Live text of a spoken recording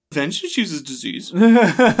Vengeance uses disease.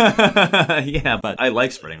 Yeah, but I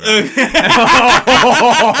like spreading rabbit.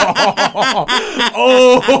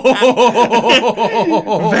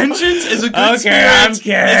 Vengeance is a good spirit. I'm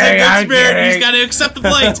kidding. It's a good I'm spirit. kidding. He's got to accept the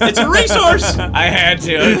plate. It's a resource. I had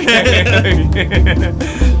to.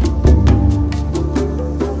 Okay.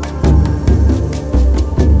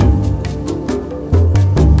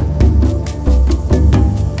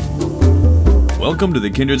 Welcome to the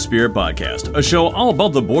Kindred Spirit Podcast, a show all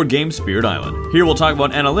about the board game Spirit Island. Here we'll talk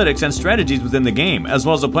about analytics and strategies within the game, as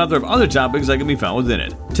well as a plethora of other topics that can be found within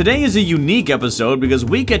it. Today is a unique episode because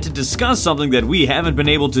we get to discuss something that we haven't been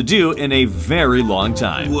able to do in a very long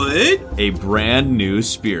time. What? A brand new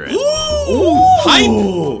spirit. Ooh!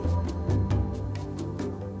 Hype!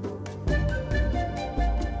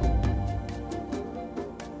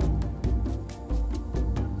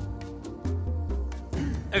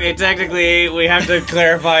 Okay, technically, we have to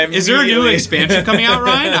clarify. Is there a new expansion coming out,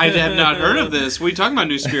 Ryan? I have not heard of this. What are you talking about,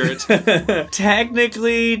 new spirits?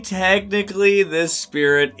 Technically, this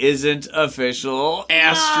spirit isn't official.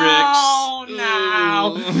 Asterisks.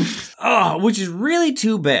 No. Oh, which is really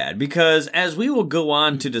too bad, because as we will go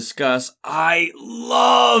on to discuss, I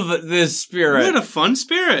love this spirit. What a fun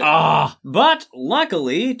spirit. But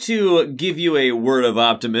luckily, to give you a word of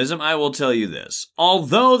optimism, I will tell you this.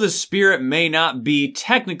 Although the spirit may not be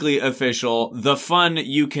technically official, the fun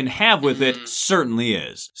you can have with it certainly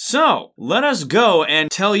is. So, let us go and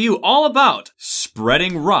tell you all about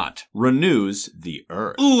Spreading Rot Renews the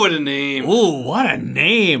Earth. Ooh, what a name. Ooh, what a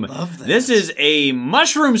name. Love that. This is a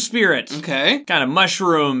mushroom spirit. Okay. Kind of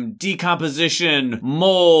mushroom, decomposition,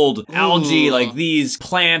 mold, algae, Ooh. like these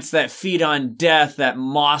plants that feed on death, that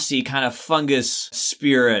mossy kind of fungus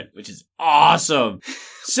spirit, which is awesome.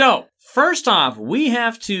 So, first off, we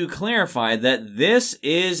have to clarify that this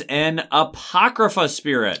is an Apocrypha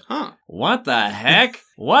spirit. Huh. What the heck?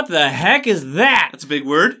 What the heck is that? That's a big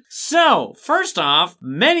word. So, first off,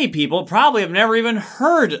 many people probably have never even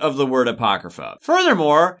heard of the word Apocrypha.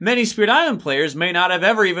 Furthermore, many Spirit Island players may not have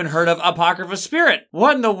ever even heard of Apocrypha Spirit.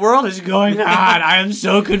 What in the world is going on? I am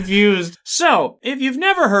so confused. So, if you've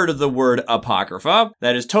never heard of the word Apocrypha,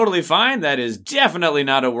 that is totally fine. That is definitely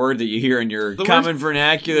not a word that you hear in your common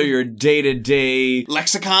vernacular, your day-to-day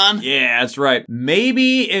lexicon. Yeah, that's right.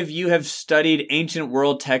 Maybe if you have studied ancient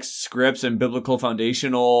world text scripts and biblical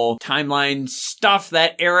foundational timeline stuff,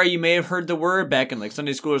 that era, you may have heard the word back in like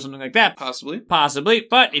Sunday school or something like that. Possibly.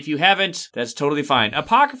 But if you haven't, that's totally fine.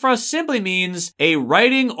 Apocrypha simply means a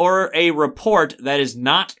writing or a report that is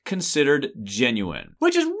not considered genuine,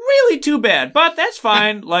 which is really too bad, but that's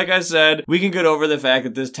fine. Like I said, we can get over the fact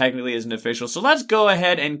that this technically isn't official. So let's go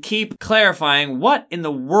ahead and keep clarifying what in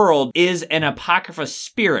the world is an Apocrypha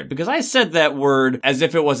spirit, because I said that word as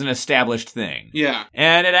if it was an established thing. Yeah.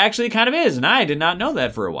 And it actually kind of is, and I did not know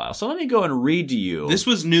that for a while. So let me go and read to you. This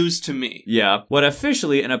was news to me. Yeah, what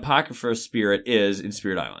officially an Apocrypha spirit is in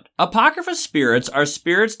Spirit Island. Apocrypha spirits are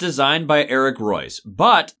spirits designed by Eric Royce,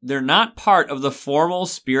 but they're not part of the formal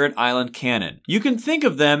Spirit Island canon. You can think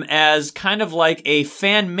of them as kind of like a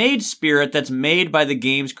fan-made spirit that's made by the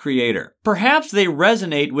game's creator. Perhaps they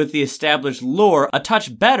resonate with the established lore a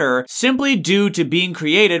touch better simply due to being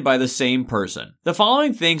created by the same person. The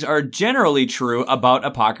following things are generally true about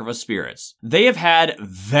Apocrypha spirits. They have had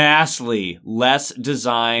vastly less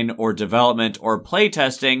design or development or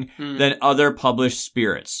playtesting than other published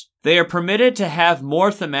spirits. They are permitted to have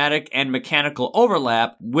more thematic and mechanical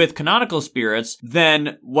overlap with canonical spirits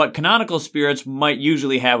than what canonical spirits might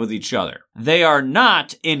usually have with each other. They are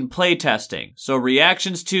not in playtesting, so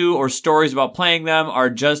reactions to or stories about playing them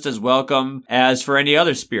are just as welcome as for any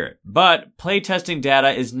other spirit. But playtesting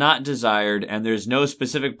data is not desired, and there's no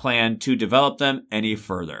specific plan to develop them any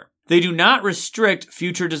further. They do not restrict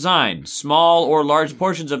future design. Small or large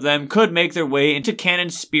portions of them could make their way into canon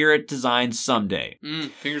spirit design someday.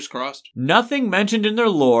 Fingers crossed. Nothing mentioned in their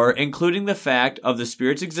lore, including the fact of the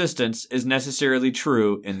spirit's existence, is necessarily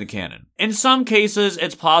true in the canon. In some cases,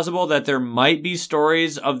 it's plausible that there might be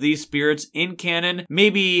stories of these spirits in canon,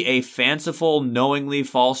 maybe a fanciful, knowingly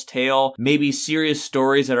false tale, maybe serious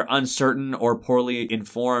stories that are uncertain or poorly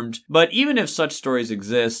informed. But even if such stories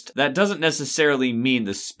exist, that doesn't necessarily mean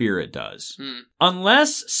the spirit does.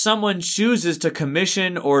 Unless someone chooses to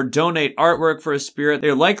commission or donate artwork for a spirit,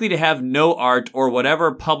 they're likely to have no art or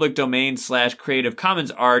whatever public domain / Creative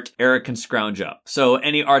Commons art Eric can scrounge up. So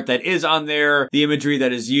any art that is on there, the imagery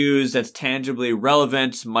that is used that's tangibly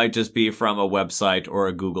relevant might just be from a website or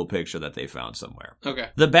a Google picture that they found somewhere. Okay.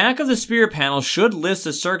 The back of the spirit panel should list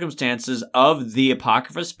the circumstances of the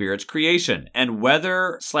Apocrypha spirit's creation and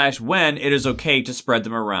whether / when it is okay to spread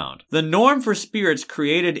them around. The norm for spirits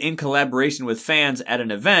created in in collaboration with fans at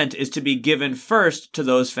an event is to be given first to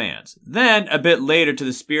those fans, then a bit later to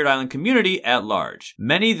the Spirit Island community at large.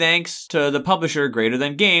 Many thanks to the publisher Greater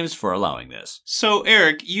Than Games for allowing this. So,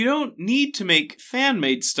 Eric, you don't need to make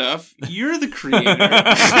fan-made stuff. You're the creator.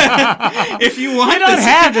 If you want You don't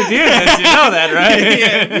have to do this, you know that, right?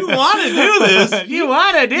 Yeah, if you want to do this. If you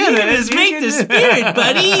want to do this, Just make the spirit,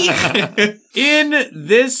 buddy. In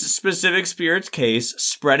this specific spirit's case,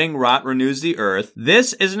 Spreading Rot Renews the Earth,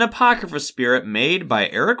 this is an Apocrypha spirit made by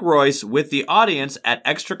Eric Royce with the audience at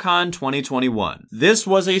ExtraCon 2021. This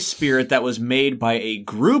was a spirit that was made by a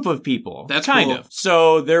group of people. That's kind cool. of.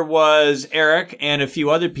 So there was Eric and a few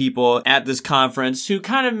other people at this conference who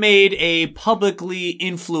kind of made a publicly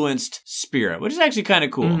influenced spirit, which is actually kind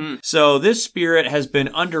of cool. Mm-hmm. So this spirit has been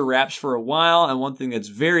under wraps for a while, and one thing that's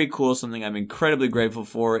very cool, something I'm incredibly grateful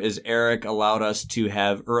for, is Eric allowed us to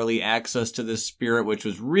have early access to this spirit, which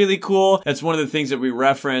was really cool. That's one of the things that we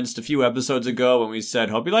referenced a few episodes ago when we said,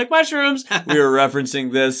 hope you like mushrooms. We were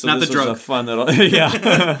referencing this. So Not this the was drug. a fun little, yeah.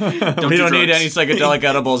 We don't need drugs. any psychedelic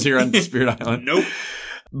edibles here on Spirit Island. Nope.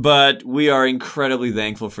 But we are incredibly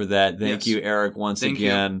thankful for that. Thank Yes. you, Eric, once Thank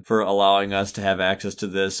again for allowing us to have access to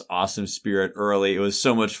this awesome spirit early. It was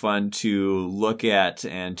so much fun to look at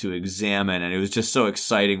and to examine, and it was just so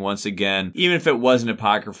exciting once again, even if it was an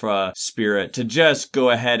Apocrypha spirit, to just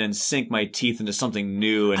go ahead and sink my teeth into something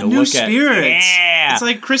new and A to new look spirit. at It's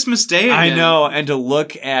like Christmas Day again. I know, and to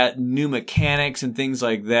look at new mechanics and things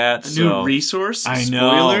like that. A new resource. I know.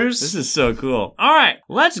 Spoilers. This is so cool. All right,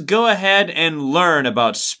 let's go ahead and learn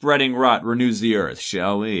about Spreading Rot Renews the Earth,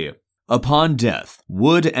 shall we? Upon death,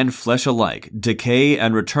 wood and flesh alike decay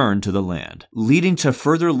and return to the land, leading to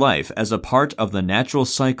further life as a part of the natural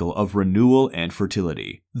cycle of renewal and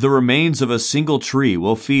fertility. The remains of a single tree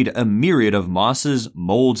will feed a myriad of mosses,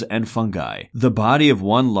 molds, and fungi. The body of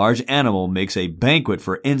one large animal makes a banquet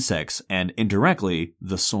for insects and, indirectly,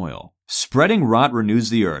 the soil. Spreading Rot Renews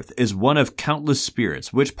the Earth is one of countless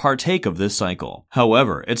spirits which partake of this cycle.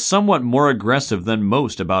 However, it's somewhat more aggressive than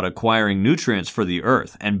most about acquiring nutrients for the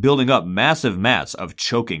earth and building up massive mats of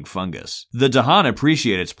choking fungus. The Dahan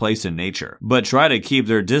appreciate its place in nature, but try to keep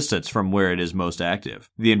their distance from where it is most active.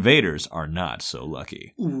 The invaders are not so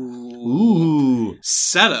lucky. Ooh.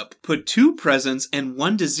 Setup. Put 2 presents and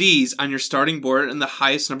 1 disease on your starting board in the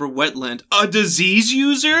highest number wetland. A disease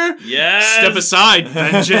user? Yes! Step aside,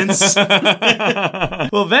 vengeance.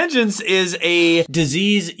 Well, Vengeance is a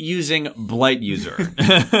disease-using blight user.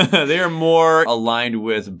 They are more aligned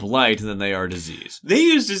with blight than they are disease. They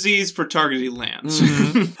use disease for targeting lands.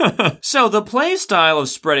 So the play style of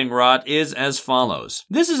Spreading Rot is as follows.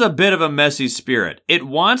 This is a bit of a messy spirit. It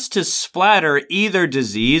wants to splatter either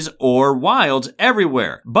disease or wilds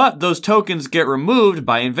everywhere, but those tokens get removed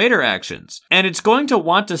by invader actions. And it's going to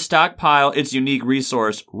want to stockpile its unique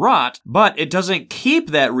resource, Rot, but it doesn't keep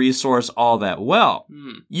that resource all that well.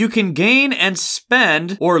 You can gain and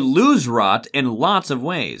spend or lose Rot in lots of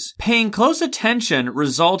ways. Paying close attention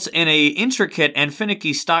results in a intricate and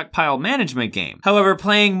finicky stockpile management game. However,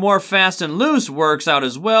 playing more fast and loose works out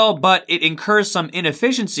as well, but it incurs some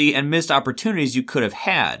inefficiency and missed opportunities you could have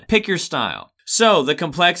had. Pick your style. So, the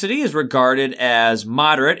complexity is regarded as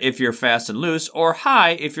moderate if you're fast and loose, or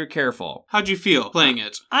high if you're careful. How'd you feel playing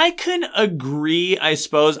it? I can agree, I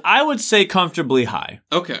suppose. I would say comfortably high.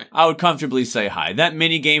 Okay. I would comfortably say high. That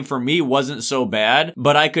minigame for me wasn't so bad,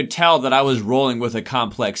 but I could tell that I was rolling with a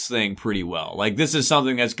complex thing pretty well. Like, this is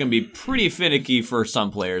something that's going to be pretty finicky for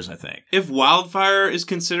some players, I think. If Wildfire is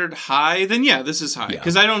considered high, then yeah, this is high.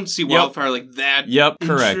 Because I don't see Wildfire like that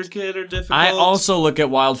correct. intricate or difficult. I also look at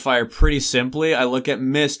Wildfire pretty simply. I look at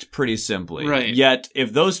Mist pretty simply. Right. Yet,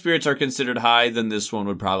 if those spirits are considered high, then this one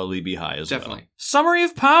would probably be high as well. Definitely. Summary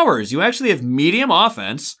of powers. You actually have medium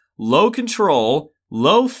offense, low control,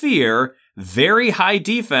 low fear, very high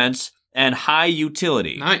defense, and high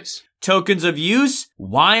utility. Nice. Tokens of use,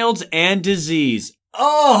 wilds, and disease.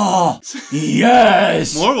 Oh,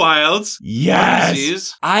 yes. More wilds. Yes. More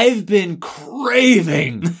disease. I've been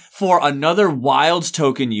craving for another wilds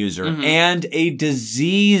token user and a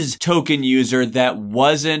disease token user that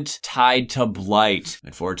wasn't tied to blight.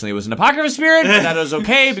 Unfortunately, it was an Apocrypha spirit, but that was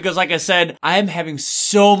okay because, like I said, I'm having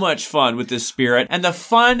so much fun with this spirit, and the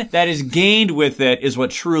fun that is gained with it is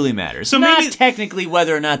what truly matters. So not maybe- technically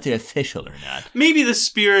whether or not they're official or not. Maybe the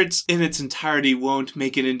spirits in its entirety won't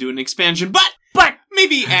make it into an expansion, but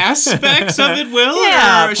Maybe aspects of it will,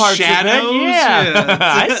 Yeah, or parts shadows. of it. Yeah.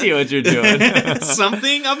 I see what you're doing.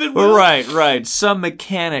 Something of it will. Right. Some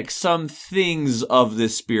mechanics, some things of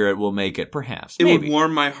this spirit will make it, perhaps. It Maybe. would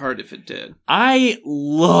warm my heart if it did. I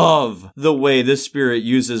love the way this spirit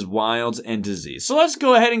uses wilds and disease. So let's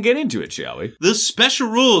go ahead and get into it, shall we? The special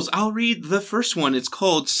rules. I'll read the first one. It's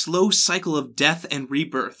called Slow Cycle of Death and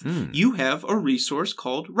Rebirth. You have a resource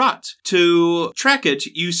called Rot. To track it,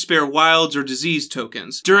 you spare wilds or disease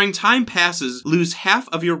tokens. During time passes, lose half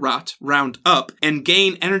of your Rot, round up, and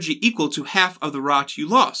gain energy equal to half of the Rot you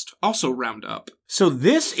lost, also round up. So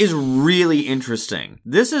this is really interesting.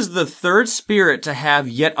 This is the third spirit to have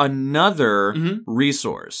yet another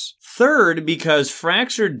resource. Third, because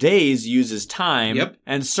Fractured Days uses time,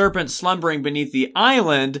 and Serpent Slumbering Beneath the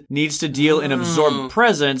Island needs to deal in Absorbed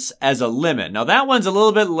Presence as a limit. Now that one's a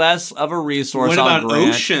little bit less of a resource. What I'll about grant.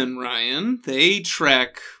 Ocean, Ryan? They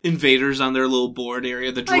track invaders on their little board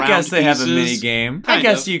area, the drowned I guess they pieces. have a mini game. Kind I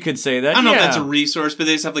guess of. you could say that. I don't know if yeah. that's a resource, but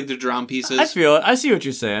they just have like the drowned pieces. I feel it. I see what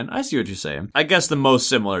you're saying. I guess the most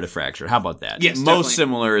similar to Fractured. How about that? Yes, most definitely.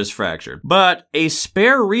 similar is Fractured. But a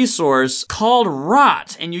spare resource called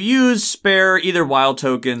Rot, and you use spare either wild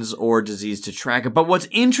tokens or disease to track it. But what's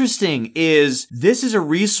interesting is this is a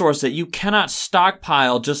resource that you cannot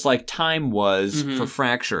stockpile just like time was for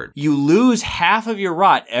Fractured. You lose half of your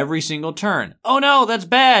Rot every single turn. Oh no, that's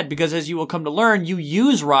bad, because as you will come to learn, you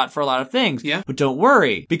use Rot for a lot of things. Yeah. But don't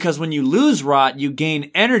worry, because when you lose Rot, you gain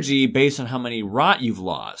energy based on how many Rot you've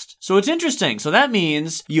lost. So it's interesting. So that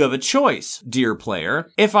means you have a choice, dear player.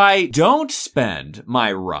 If I don't spend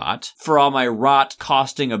my Rot for all my Rot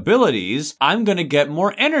costing abilities, I'm going to get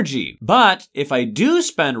more energy. But if I do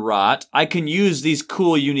spend Rot, I can use these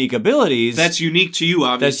cool, unique abilities. That's unique to you,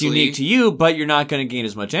 obviously. That's unique to you, but you're not going to gain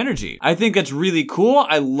as much energy. I think that's really cool.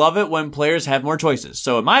 I love it when players have more choices.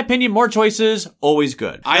 So in my opinion, more choices, always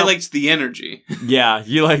good. I liked the energy. Yeah,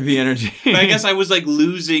 you like the energy. But I guess I was like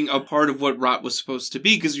losing a part of what Rot was supposed to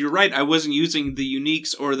be, because you're right, I wasn't using the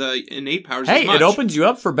uniques or the innate powers as Hey, much. it opens you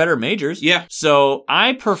up for better majors. Yeah. So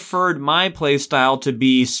I preferred my playstyle to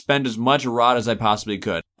be spend as much Rot as I possibly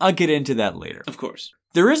could. I'll get into that later. Of course.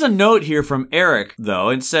 There is a note here from Eric, though.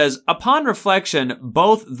 It says, upon reflection,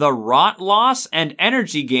 both the Rot loss and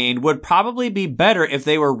energy gain would probably be better if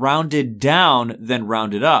they were rounded down than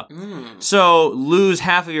rounded up. So lose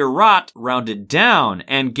half of your Rot, rounded down,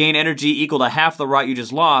 and gain energy equal to half the Rot you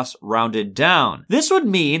just lost, rounded down. This would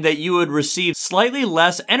mean that you would receive slightly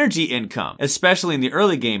less energy income, especially in the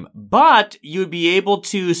early game, but you would be able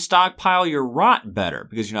to stockpile your Rot better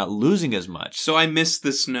because you're not losing as much. So I missed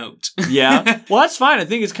this note. Yeah. Well, that's fine. I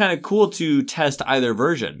think it's kind of cool to test either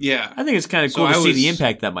version. Yeah. I think it's kind of So cool to I see was- the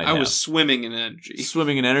impact that might have. I was swimming in energy.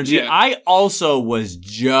 Swimming in energy. Yeah. I also was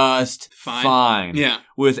just fine Yeah.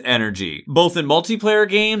 with energy, both in multiplayer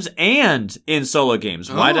games and in solo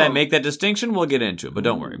games. Why did I Oh. make that distinction? We'll get into it, but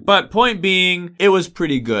don't worry. But point being, it was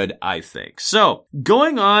pretty good, I think. So,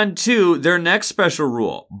 going on to their next special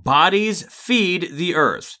rule. Bodies feed the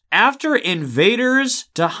earth. After invaders,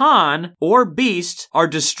 Dahan, or beasts are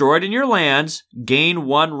destroyed in your lands, gain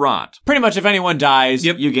 1 Rot. Pretty much if anyone dies,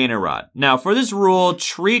 you gain a Rot. Now, for this rule,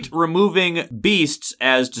 treat removing beasts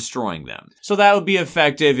as destroying them. So that would be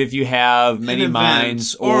effective if you have many event,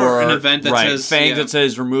 mines or an event that says, fangs that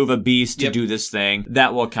says remove a beast to do this thing.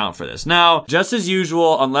 That will count for this. Now, just as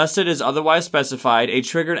usual, unless it is otherwise specified, a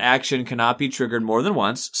triggered action cannot be triggered more than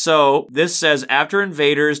once. So this says after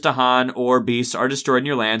invaders, Dahan, or beasts are destroyed in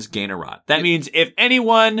your lands, gain a Rot. That means if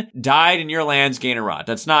anyone died in your lands, gain a Rot.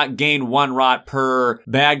 That's not gain 1 Rot per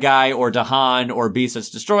bad guy or Dahan or beast that's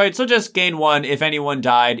destroyed. So just gain 1 if anyone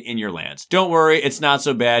died in your lands. Don't worry, it's not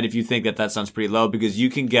so bad if you think that that sounds pretty low, because you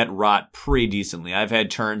can get Rot pretty decently. I've had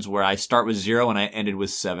turns where I start with 0 and I ended with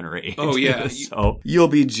 7 or 8. Oh, yeah. So you'll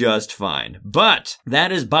be just fine. But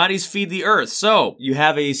that is bodies feed the earth. So you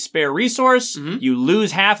have a spare resource, you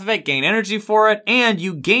lose half of it, gain energy for it, and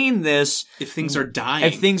you gain this If things are dying.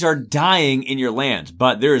 if things are dying in your lands.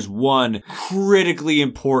 But there is one critically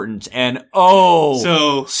important and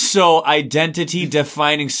so identity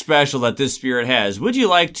defining special that this spirit has. Would you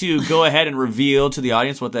like to go ahead and reveal to the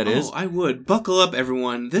audience what that is? I would. Buckle up,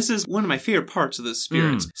 everyone. This is one of my favorite parts of the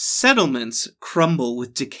spirits. Settlements crumble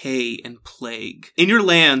with decay and plague. In your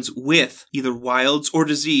lands with either wilds or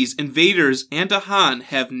disease, invaders and Dahan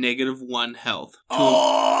have -1 health.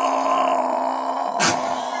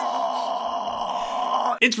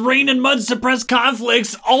 It's rain and mud suppressed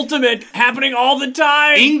conflicts, ultimate, happening all the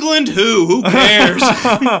time. England who? Who cares?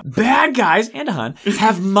 Bad guys, and Han,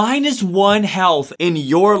 have -1 health in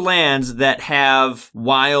your lands that have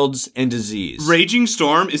wilds and disease. Raging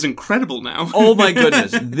Storm is incredible now. Oh my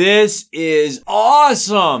goodness. This is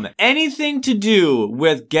awesome. Anything to do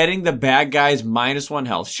with getting the bad guys -1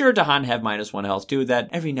 health. Sure, Dahan have -1 health too. That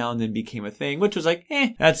every now and then became a thing, which was like,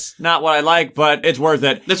 that's not what I like, but it's worth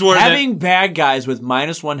it. That's worth Having bad guys with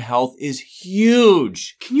 -1 health is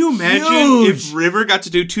huge. Can you imagine if River got to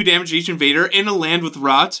do 2 damage to each invader in a land with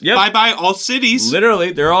rot? Yep. Bye-bye all cities.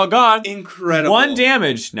 Literally, they're all gone. Incredible. 1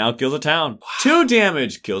 damage, now kills a town. 2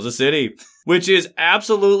 damage, kills a city. Which is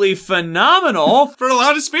absolutely phenomenal. For a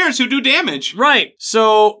lot of spirits who do damage. Right.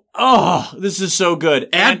 So, this is so good.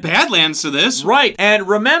 Add Badlands to this. Right. And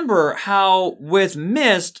remember how with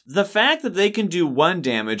Mist, the fact that they can do 1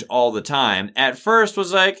 damage all the time at first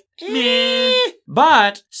was like, meh.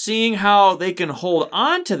 But seeing how they can hold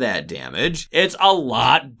on to that damage, it's a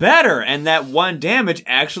lot better. And that 1 damage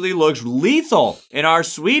actually looks lethal. In our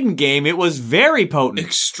Sweden game, it was very potent.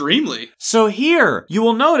 Extremely. So here, you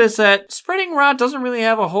will notice that Spreading Rot doesn't really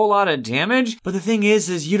have a whole lot of damage. But the thing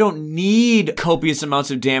is you don't need copious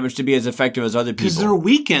amounts of damage to be as effective as other people. Because they're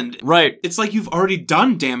weakened. Right. It's like you've already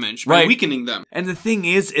done damage by weakening them. And the thing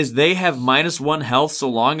is they have -1 health so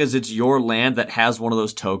long as it's your land that has one of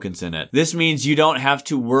those tokens in it. This means you don't have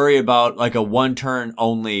to worry about like a 1 turn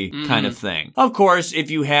only kind of thing. Of course, if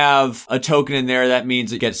you have a token in there, that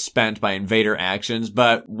means it gets spent by invader actions.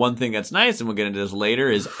 But one thing that's nice, and we'll get into this later,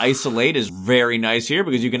 is Isolate is very nice here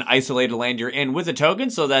because you can isolate a land you're in with a token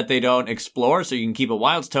so that they don't explore, so you can keep a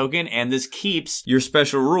wilds token, and this keeps your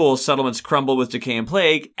special rule, Settlements Crumble with Decay and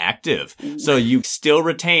Plague, active. So you still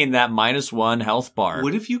retain that -1 health bar.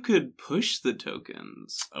 What if you could push the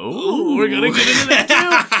tokens? Oh, we're gonna get into that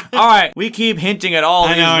too. All right, we keep hinting at all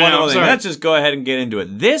these wonderful things. Let's just go ahead and get into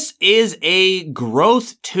it. This is a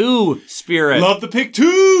Growth 2 spirit. Love to pick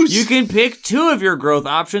 2s! You can pick 2 of your growth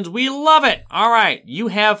options. We love it. All right, you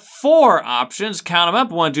have 4 options. Count them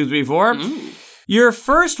up. 1, 2, 3, 4. Your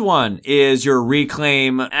first one is your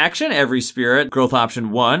Reclaim action. Every spirit, growth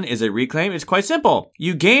option 1 is a Reclaim. It's quite simple.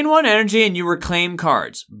 You gain 1 energy and you reclaim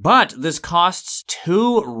cards. But this costs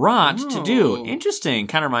 2 rot to do. Interesting.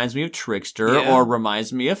 Kind of reminds me of Trickster or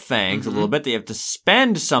reminds me of Fangs a little bit. They have to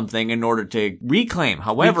spend something in order to reclaim.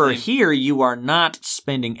 However, here you are not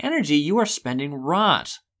spending energy. You are spending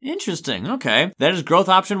rot. Interesting. Okay. That is growth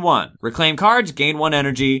option 1. Reclaim cards, gain 1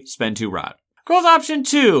 energy, spend 2 rot. Growth option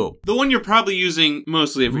 2. The one you're probably using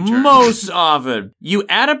mostly every turn. Most often. You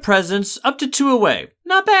add a presence up to 2 away.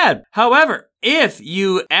 Not bad. However, if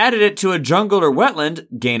you added it to a jungle or wetland,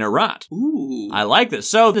 gain a rot. Ooh. I like this.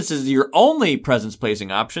 So this is your only presence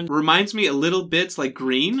placing option. Reminds me a little bit like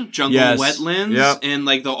green, jungle wetlands, and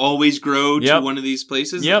like they'll always grow to one of these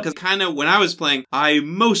places. Because kind of when I was playing, I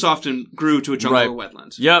most often grew to a jungle or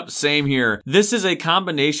wetland. Yep, same here. This is a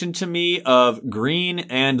combination to me of green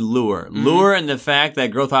and lure. Lure and the fact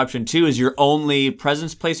that growth option 2 is your only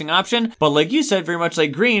presence placing option. But like you said, very much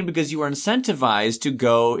like green because you are incentivized to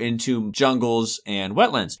go into jungles and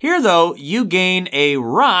wetlands. Here, though, you gain a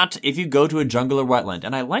rot if you go to a jungle or wetland.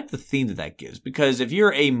 And I like the theme that gives because if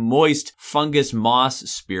you're a moist fungus moss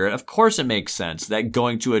spirit, of course it makes sense that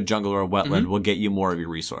going to a jungle or a wetland will get you more of your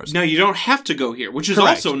resource. No, you don't have to go here, which is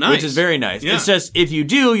also nice. Which is very nice. It's just if you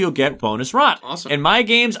do, you'll get bonus rot. Awesome. In my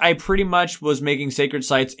games, I pretty much was making sacred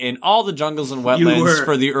sites in all the jungles and wetlands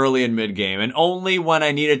for the early and mid game. And only when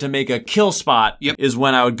I needed to make a kill spot is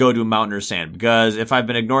when I would go to mountain or sand. Because if I've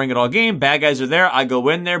been ignoring it all game, bad guys are there. I go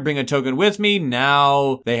in there, bring a token with me.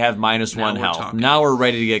 Now they have -1 health. Now we're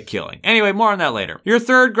ready to get killing. Anyway, more on that later. Your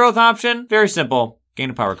third growth option, very simple. Gain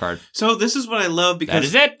a power card. So this is what I love because that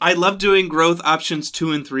is it. I love doing growth options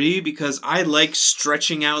 2 and 3 because I like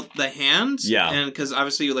stretching out the hand. Yeah. And because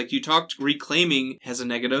obviously, like you talked, reclaiming has a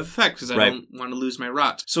negative effect because I don't want to lose my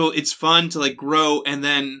rot. So it's fun to like grow and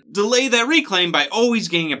then delay that reclaim by always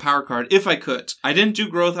gaining a power card if I could. I didn't do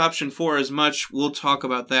growth option 4 as much. We'll talk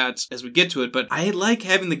about that as we get to it. But I like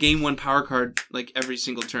having the gain 1 power card like every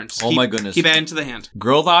single turn. Oh my goodness. Keep adding to the hand.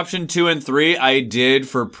 Growth option 2 and 3 I did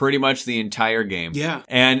for pretty much the entire game. Yeah.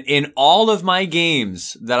 And in all of my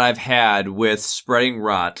games that I've had with Spreading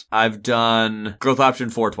Rot, I've done growth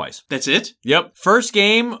option 4 twice. That's it? Yep. First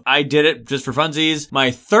game, I did it just for funsies.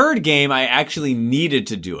 My third game, I actually needed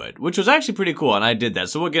to do it, which was actually pretty cool, and I did that.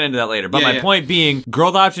 So we'll get into that later. But my point being,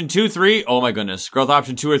 growth option 2, 3, oh my goodness. Growth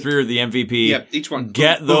option 2 or 3 are the MVP. Yep, each one.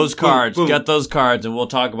 Get those cards. Get those cards, and we'll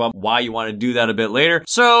talk about why you want to do that a bit later.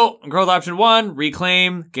 So, growth option 1,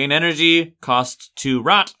 reclaim, gain energy, cost 2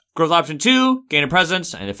 rot. Growth option 2, gain a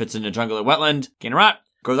presence, and if it's in a jungle or wetland, gain a rot.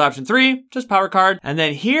 Growth option 3, just power card. And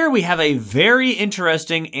then here we have a very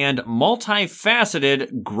interesting and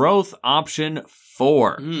multifaceted growth option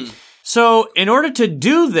 4. So in order to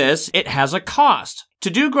do this, it has a cost. To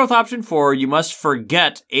do growth option 4, you must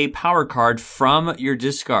forget a power card from your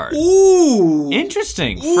discard. Ooh.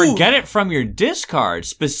 Interesting. Forget it from your discard.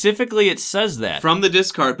 Specifically, it says that. From the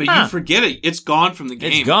discard, but you forget it. It's gone from the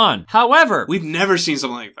game. It's gone. However, we've never seen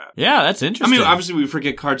something like that. Yeah, that's interesting. I mean, obviously we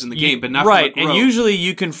forget cards in the game, but not right. from the And usually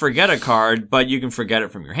you can forget a card, but you can forget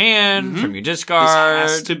it from your hand, from your discard.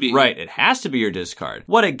 This has to be. Right. It has to be your discard.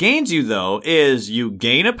 What it gains you, though, is you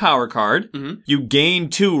gain a power card, you gain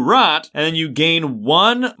 2 rot, and then you gain 1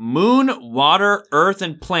 moon, water, earth,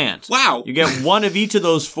 and plant. Wow. You get 1 of each of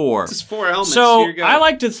those 4. It's 4 elements. So Here you go. I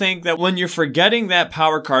like to think that when you're forgetting that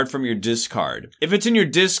power card from your discard, if it's in your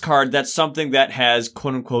discard, that's something that has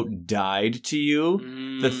quote unquote died to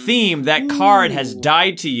you. The theme, that card has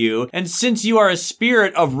died to you. And since you are a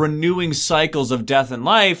spirit of renewing cycles of death and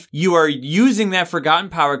life, you are using that forgotten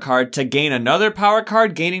power card to gain another power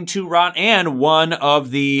card, gaining 2 rot and 1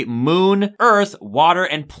 of the moon, earth, water,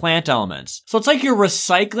 and plant elements. So it's like you're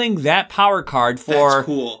recycling that power card for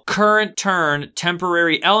current turn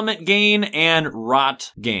temporary element gain and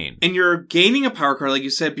rot gain. And you're gaining a power card, like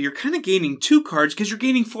you said, but you're kind of gaining 2 cards because you're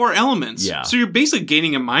gaining 4 elements. Yeah. So you're basically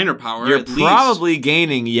gaining a minor power. You're at probably least.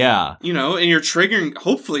 Gaining, yeah. You know, and you're triggering,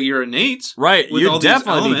 hopefully, your innate. Right. You're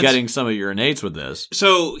definitely be getting some of your innates with this.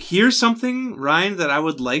 So here's something, Ryan, that I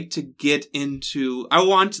would like to get into. I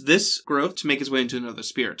want this growth to make its way into another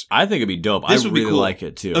spirit. I think it'd be dope. This I would be really cool. like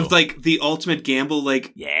it too. Of like the ultimate gamble,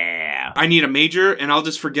 like, yeah, I need a major and I'll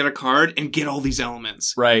just forget a card and get all these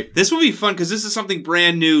elements. Right. This would be fun because this is something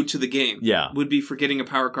brand new to the game. Yeah. Would be forgetting a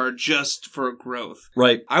power card just for growth.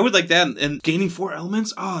 Right. I would like that. And gaining 4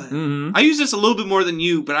 elements. Oh, I use this a little bit more than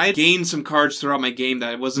you, but I gained some cards throughout my game that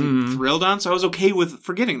I wasn't thrilled on, so I was okay with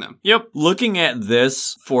forgetting them. Yep. Looking at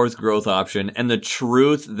this 4th growth option and the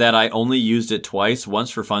truth that I only used it twice, once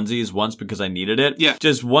for funsies, once because I needed it,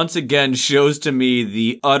 just once again shows to me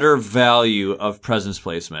the utter value of presence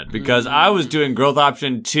placement. Because I was doing growth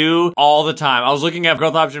option 2 all the time. I was looking at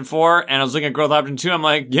growth option 4 and I was looking at growth option 2. I'm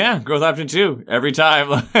like, yeah, growth option 2 every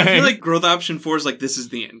time. I feel like growth option 4 is like, this is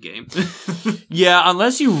the end game. Yeah,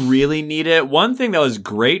 unless you really need it. One thing that was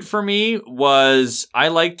great for me was I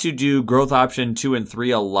like to do growth option 2 and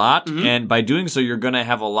 3 a lot. And by doing so, you're going to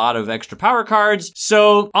have a lot of extra power cards.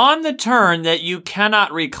 So on the turn that you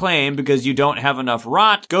cannot reclaim because you don't have enough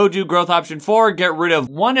rot, go do growth option 4, get rid of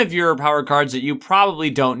 1 of your power cards that you probably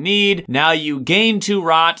don't need. Now you gain 2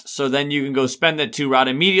 rot, so then you can go spend that 2 rot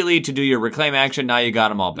immediately to do your reclaim action. Now you got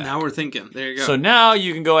them all back. Now we're thinking. There you go. So now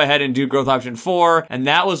you can go ahead and do growth option 4, and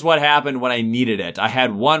that was what happened when I needed it. I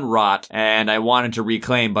had 1 rot, and I wanted to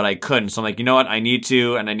reclaim, but I couldn't. So I'm like, you know what? I need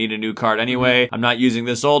to, and I need a new card anyway. I'm not using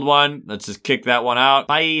this old one. Let's just kick that one out.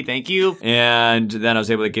 Bye. Thank you. And then I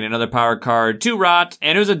was able to get another power card, 2 rot,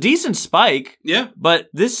 and it was a decent spike. Yeah. But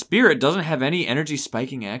this spirit doesn't have any energy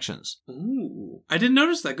spiking actions. Ooh. I didn't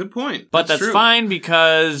notice that. Good point. But that's true. fine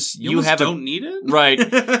because you have don't need it?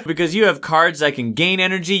 Right. Because you have cards that can gain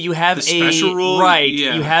energy. You have the special rule. Right.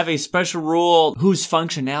 Yeah. You have a special rule whose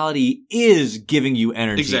functionality is giving you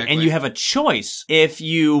energy. Exactly. And you have a choice if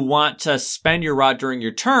you want to spend your rot during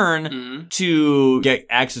your turn to get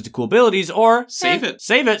access to cool abilities or save it.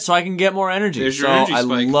 Save it so I can get more energy. There's your so energy I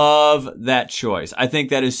spike. love that choice. I think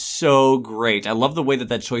that is so great. I love the way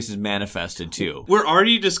that choice is manifested too. We're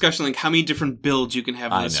already discussing like how many different builds you can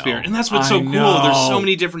have in the spirit. And that's what's so cool. know. There's so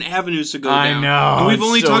many different avenues to go down. I know. And we've It's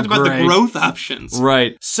only so talked about great. the growth options.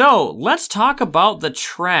 Right. So let's talk about the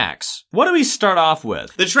tracks. What do we start off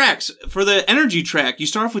with? The tracks. For the energy track, you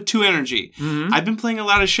start off with 2 energy. I've been playing a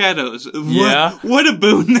lot of Shadows. Yeah. What a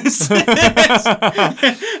boon this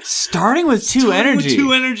is. Starting with 2 energy. With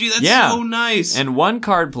 2 energy. That's so nice. And 1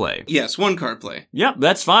 card play. Yes, 1 card play. Yep,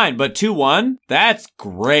 that's fine. But 2-1, that's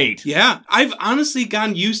great. Yeah. I've honestly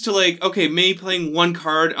gotten used to like, okay, maybe playing 1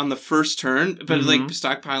 card on the first turn, but like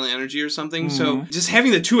stockpiling energy or something. So just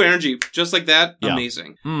having the 2 energy, just like that,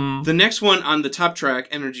 amazing. The next one on the top track,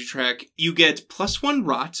 energy track, you get +1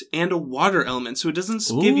 rot and a water element. So it doesn't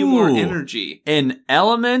give you more energy. An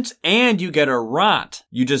element and you get a rot.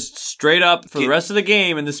 You just straight up, for the rest of the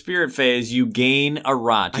game in the spirit phase, you gain a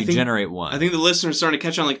rot. You generate 1. I think the listeners are starting to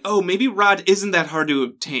catch on like, oh, maybe rot isn't that hard to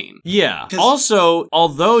obtain. Yeah. Also,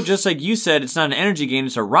 although just like you said, it's not an energy gain,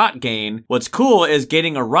 it's a rot gain, And what's cool is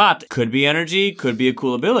gaining a rot could be energy, could be a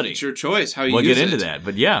cool ability. It's your choice how you We'll use get it. into that,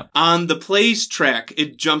 but yeah. On the plays track,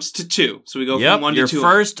 it jumps to 2. So we go from 1 to 2. Your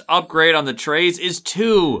first upgrade on the trays is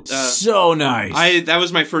 2. So nice. That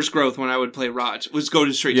was my first growth when I would play Rot, was go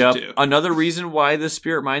to straight Yep. to 2. Another reason why this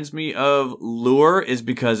spirit reminds me of Lure is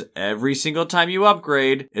because every single time you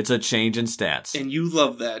upgrade, it's a change in stats. And you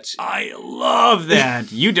love that. I love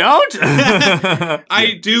that. You don't?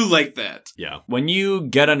 I do like that. Yeah. When you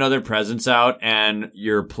get another presence out and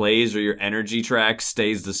your plays or your energy track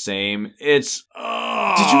stays the same, it's...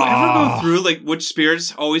 Did you ever go through, like, which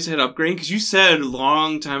spirits always had upgrading? Because you said a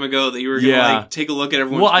long time ago that you were going to, like, take a look at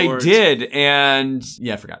everyone's boards. I did, and...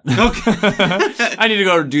 Yeah, I forgot. Okay. I need to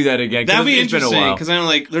go do that again. That'd be it's been a interesting, while. because I'm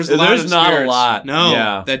like, there's a lot of spirits. Not a lot.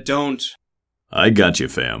 No, that don't. I got you,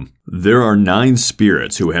 fam. There are 9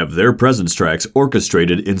 spirits who have their presence tracks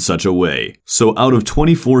orchestrated in such a way. So out of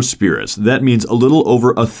 24 spirits, that means a little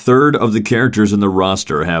over a third of the characters in the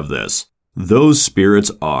roster have this. Those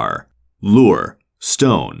spirits are Lure,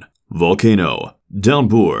 Stone, Volcano,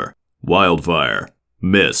 Downpour, Wildfire,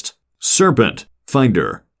 Mist, Serpent,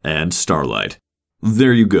 Finder, and Starlight.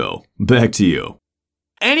 There you go. Back to you.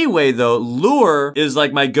 Anyway, though, Lure is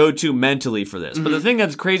like my go-to mentally for this. But the thing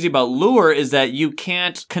that's crazy about Lure is that you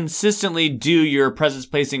can't consistently do your presence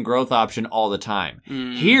placing growth option all the time.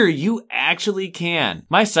 Here, you actually can.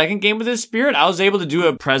 My second game with this spirit, I was able to do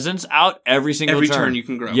a presence out every single turn. Every turn you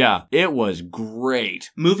can grow. Yeah, it was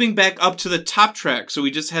great. Moving back up to the top track, so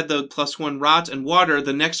we just had the +1 Rot and Water.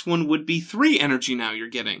 The next one would be 3 energy now you're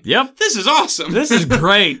getting. Yep. This is awesome. This is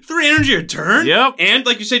great. 3 energy a turn? Yep. And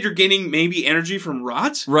like you said, you're gaining maybe energy from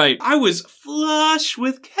Rot? Right. I was flush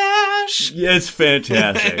with cash. Yeah, it's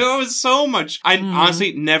fantastic. It was so much. I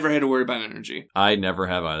honestly never had to worry about energy. I never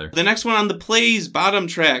have either. The next one on the plays bottom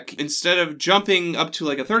track, instead of jumping up to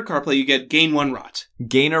like a third card play, you get gain 1 Rot.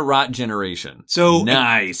 Gain a Rot generation. So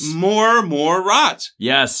nice. More Rot.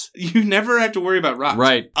 Yes. You never have to worry about Rot.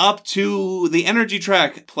 Right. Up to the energy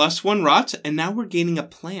track, +1 Rot, and now we're gaining a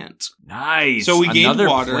plant. Nice. So we gained another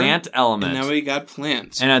water, plant element. and now we got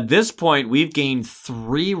plants. And at this point, we've gained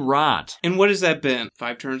 3 Rot. And what has that been?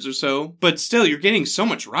 5 turns or so? But still, you're getting so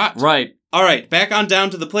much Rot. Right. All right, back on down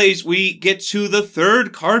to the plays, we get to the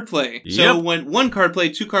third card play. Yep. So when 1 card play,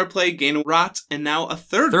 2 card play, gain a Rot, and now a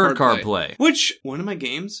third card play. Which one of my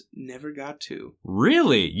games never got to.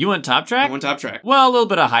 Really? You went top track? I went top track. Well, a little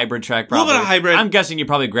bit of hybrid track, probably. A little bit of hybrid. I'm guessing you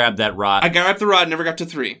probably grabbed that Rot. I grabbed the Rot, never got to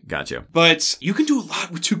 3. Gotcha. But you can do a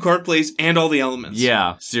lot with 2 card plays and all the elements.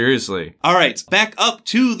 Yeah, seriously. All right, back up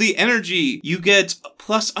to the energy. You get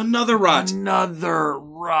plus another Rot. Another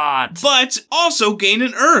Rot. But also gain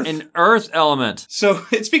an Earth. An Earth element. So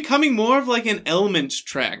it's becoming more of like an element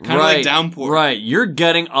track, kind of like Downpour. Right. You're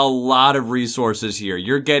getting a lot of resources here.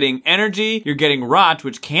 You're getting energy, you're getting Rot,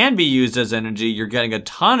 which can be used as energy, you're getting a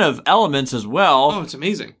ton of elements as well. Oh, it's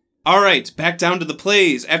amazing. All right, back down to the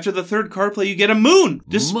plays. After the third card play, you get a moon.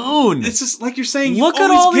 Moon. It's just like you're saying. Look you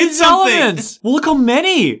at always all get these something. elements. Well, look how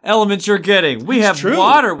many elements you're getting. We have true.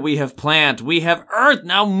 water, we have plant, we have earth,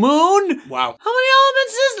 now moon. Wow. How many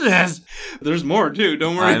elements is this? There's more too.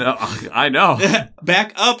 Don't worry. I know.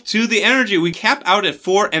 Back up to the energy. We cap out at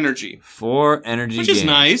 4 energy. 4 energy Which is gain.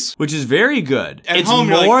 nice. Which is very good. At it's home,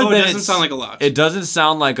 you're more like, oh, than it doesn't sound like a lot. It doesn't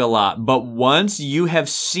sound like a lot, but once you have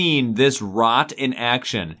seen this Rot in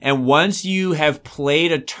action, and once you have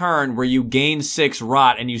played a turn where you gain 6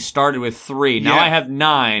 Rot and you started with 3, now Yeah. I have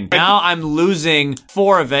 9. Now I'm losing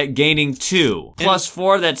 4 of it, gaining 2. Plus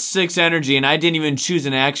 4, that's 6 energy, and I didn't even choose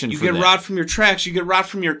an action You for get that. Rot from your tracks. You get Rot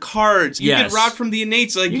from your cards. You Yes. get Rot from the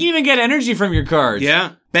innates. Like You can even get energy from your cards.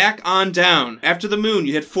 yeah. Back on down. After the moon,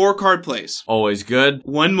 you hit 4 card plays. Always good.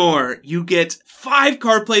 1 more. You get 5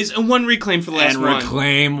 card plays and 1 reclaim for the last And one.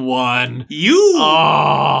 reclaim 1. You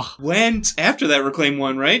Oh. went after that reclaim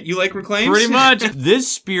 1, right? You like reclaims? Pretty much. This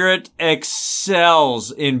spirit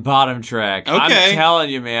excels in bottom track. Okay. I'm telling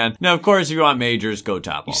you, man. Now, of course, if you want majors, go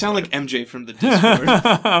top. You sound like MJ from the Discord.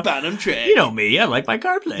 Bottom track. You know me. I like my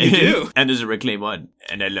card play. You do. And there's a reclaim 1.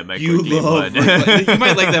 And I love my You reclaim love 1. reclaim. You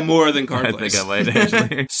might like that more than card I plays. think I might,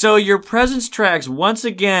 actually. So your presence tracks, once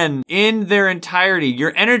again, in their entirety,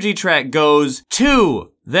 your energy track goes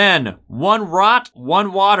 2, then 1 Rot,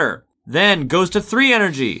 1 water, then goes to 3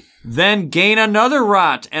 energy, then gain another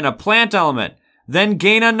Rot and a plant element, then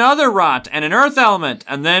gain another Rot and an earth element,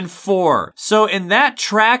 and then 4. So in that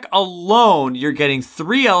track alone, you're getting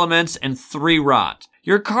 3 elements and 3 Rot.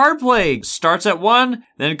 Your card play starts at 1,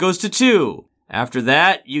 then it goes to 2. After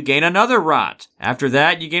that, you gain another Rot. After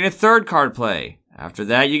that, you gain a third card play. After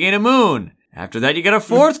that, you gain a moon. After that, you get a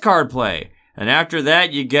 4th card play. And after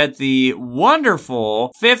that, you get the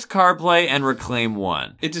wonderful 5th card play and Reclaim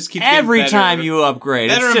 1. It just keeps Every getting better. time you upgrade,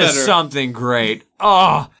 Better it's and just better. something great.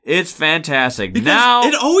 Oh, it's fantastic. Because now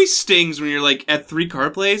it always stings when you're like at 3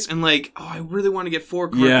 card plays and like, oh, I really want to get 4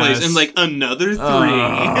 card Yes. plays and like another 3.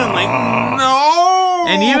 I'm like, no.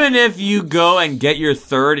 And even if you go and get your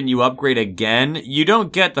 3rd and you upgrade again, you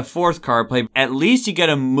don't get the 4th card play. At least you get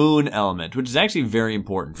a moon element, which is actually very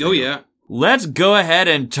important for Oh you. yeah. Let's go ahead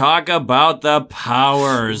and talk about the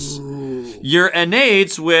powers. Your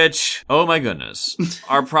innates, which, oh my goodness,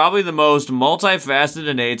 are probably the most multifaceted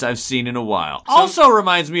innates I've seen in a while. Also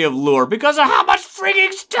reminds me of Lure because of how much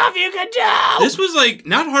freaking stuff you can do. This was like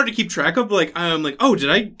not hard to keep track of. Like I'm like, oh, did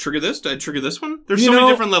I trigger this? Did I trigger this one? There's so many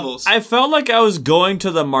different levels. I felt like I was going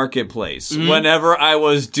to the marketplace whenever I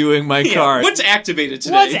was doing my cards. What's activated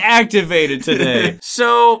today? What's activated today?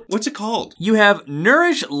 So, What's it called? you have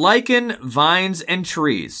Nourish Lichen, Vines, and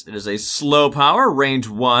Trees. It is a slow power, range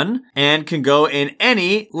 1, and can go in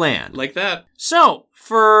any land. Like that. So,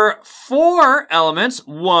 for 4 elements,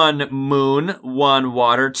 1 moon, 1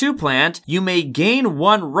 water, 2 plant, you may gain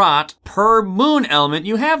 1 rot per moon element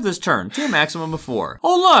you have this turn, to a maximum of 4.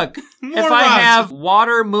 Oh look, if I rot. have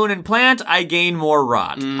water, moon, and plant, I gain more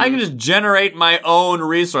rot. I can just generate my own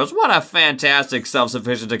resource. What a fantastic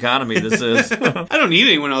self-sufficient economy this is. I don't need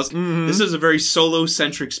anyone else. This is a very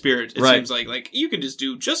solo-centric spirit. It Right. seems like you can just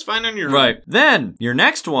do just fine on your own. Right. Then, your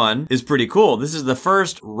next one is pretty cool. This is the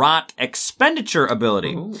first rot expenditure ability.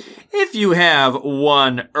 If you have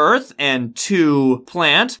 1 earth and 2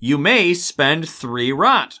 plant, you may spend 3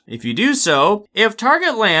 rot. If you do so, if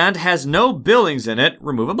target land has no buildings in it,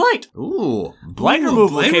 remove a blight. Ooh, blight removal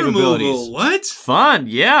Blight capabilities. removal. What? Fun,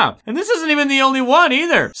 yeah. And this isn't even the only one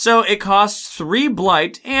either. So it costs 3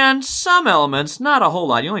 blight and some elements, not a whole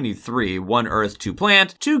lot. You only need 3, 1 earth, 2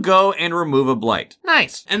 plant, to go and remove a blight.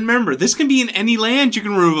 Nice. And remember, this can be in any land you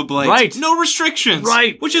can remove a blight. Right. No restrictions.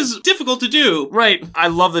 Right. Which is difficult to do. Right. I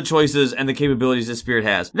love the choices and the capabilities this spirit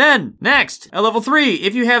has. Then, next, at level 3,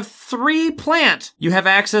 if you have 3 plant, you have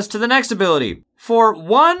access to the next ability. For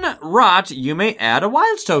 1 rot, you may add a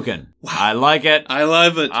wilds token. Wow. I like it. I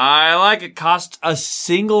love it. I like it. Costs a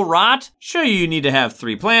single rot. Sure, you need to have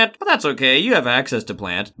 3 plant, but that's okay. You have access to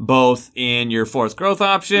plant, both in your 4th growth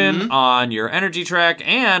option, on your energy track,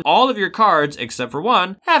 and all of your cards, except for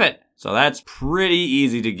 1, have it. So that's pretty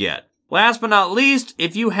easy to get. Last but not least,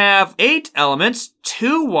 if you have 8 elements,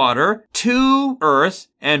 2 water, 2 earth,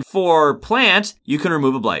 and 4 plant, you can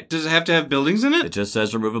remove a blight. Does it have to have buildings in It it? just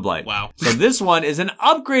says remove a blight. Wow. So this one is an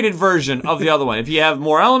upgraded version of the other one. If you have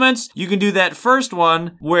more elements, you can do that first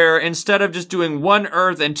one where instead of just doing 1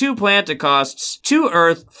 earth and 2 plant, it costs 2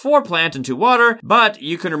 earth, 4 plant, and 2 water, but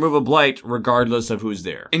you can remove a blight regardless of who's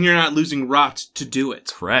there. And you're not losing rot to do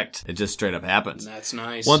it. Correct. It just straight up happens. That's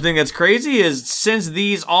nice. One thing that's crazy is since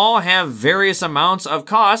these all have various amounts of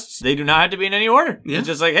costs, they do not have to be in any order. Yeah. It's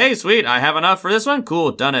just like, hey, sweet, I have enough for this one.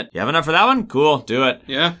 Cool, done it. You have enough for that one? Cool, do it.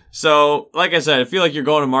 Yeah. So, like I said, I feel like you're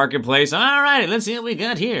going to marketplace. All right, let's see what we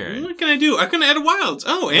got here. What can I do? I can add a wilds.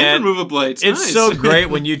 Oh, and And remove a blight. It's Nice. so great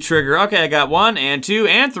when you trigger, okay, I got 1 and 2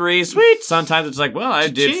 and 3. Sweet. Sometimes it's like, well, I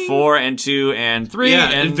did Cha-ching. 4 and 2 and 3 Yeah,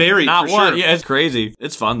 and it varied, not for 1. sure. Yeah, it's crazy.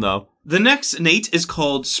 It's fun though. The next innate is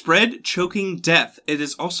called Spread Choking Death. It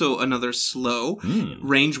is also another slow,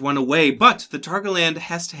 range 1 away, but the target land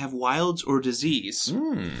has to have wilds or disease.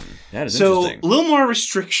 That is So, a interesting. little more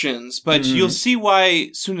restrictions, but you'll see why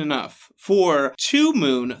soon enough. For 2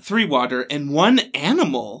 moon, 3 water, and 1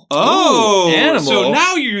 animal. Oh, animal. So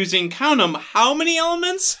now you're using, count 'em, how many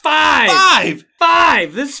elements? 5! 5!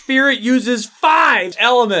 5! This spirit uses 5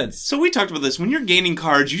 elements. So we talked about this. When you're gaining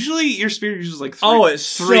cards, usually your spirit uses like 3, Oh,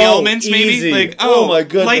 it's 3 so elements, maybe. easy. Like, Oh my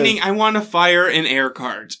goodness. lightning, I want a fire and air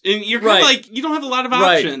card. And you're kind of Right. like, you don't have a lot of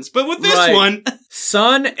Right. options. But with this Right. one,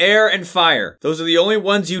 Sun, air, and fire. Those are the only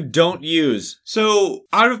ones you don't use. so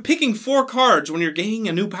out of picking 4 cards when you're gaining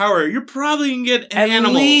a new power, you're probably going to get an At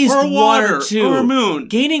animal least or a 1 water or 2. or a moon.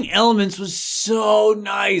 Gaining elements was so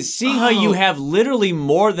nice. Seeing how you have literally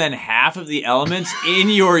more than half of the elements in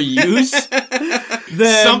your use.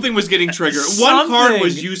 Then Something was getting triggered. One card something,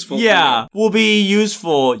 was useful. for Yeah, you. will be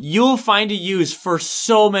useful. You'll find a use for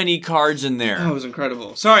so many cards in there. That was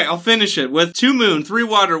incredible. Sorry, I'll finish it. With 2 moon, 3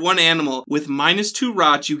 water, 1 animal, with -2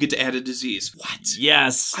 rot, you get to add a disease. What?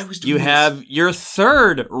 Yes. I was doing you this. have your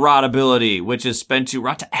 3rd rot ability, which is spend 2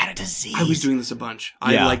 rot to add a disease. I was doing this a bunch.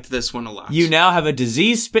 I Yeah. liked this one a lot. You now have a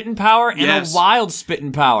disease spitting power and Yes. a wild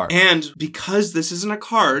spitting power. And because this isn't a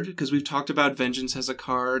card, because we've talked about Vengeance has a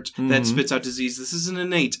card that spits out disease, this is an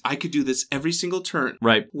innate. I could do this every single turn.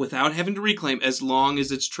 Right. Without having to reclaim as long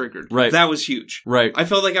as it's triggered. Right. That was huge. Right. I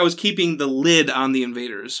felt like I was keeping the lid on the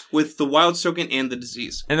invaders with the Wilds token and the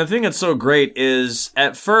disease. And the thing that's so great is,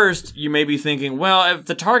 at first, you may be thinking, well, if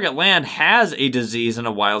the target land has a disease and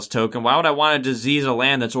a Wilds token, why would I want to disease a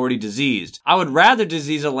land that's already diseased? I would rather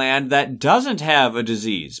disease a land that doesn't have a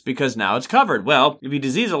disease, because now it's covered. Well, if you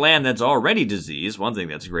disease a land that's already diseased, one thing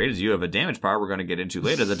that's great is you have a damage power we're going to get into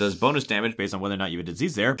later that does bonus damage based on whether or not you have a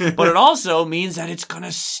disease there. But it also means that it's going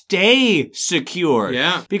to stay secure.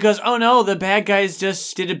 Yeah. Because, oh no, the bad guys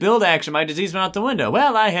just did a build action. My disease went out the window.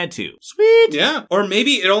 Well, I had to. Sweet. Yeah. Or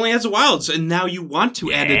maybe it only has a Wilds, and now you want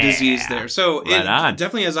to add a disease there. So Right it on.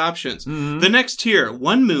 definitely has options. The next tier,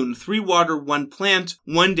 1 moon, 3 water, 1 plant,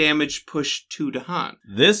 1 damage, push 2 Dahan.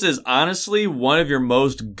 This is honestly one of your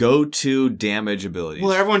most go-to damage abilities.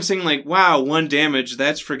 Well, everyone's saying like, wow, 1 damage,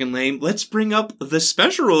 that's freaking lame. Let's bring up the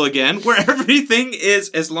special rule again, where everything is,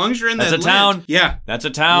 as long as you're in That's that a land. town. Yeah. That's a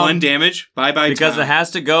town. 1 damage, bye-bye Because town. it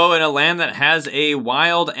has to go in a land that has a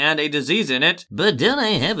wild and a disease in it. But don't I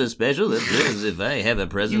have a special that says if I have a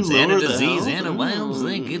presence You and a lower the disease health? and a wild,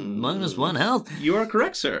 they get -1 health? You are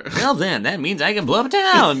correct, sir. Well then, that means I can blow up a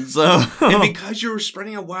town, so... And because you're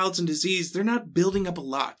spreading out wilds and disease, they're not building up a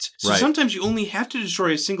lot. So Right. sometimes you only have to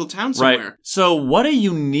destroy a single town somewhere. Right. So what a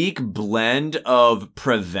unique blend of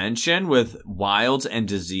prevention with wilds and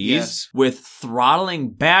disease Yes. with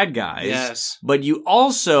throttling bad guys. Yes. But you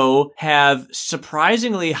also have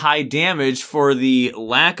surprisingly high damage for the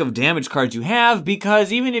lack of damage cards you have,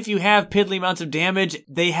 because even if you have piddly amounts of damage,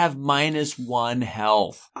 they have -1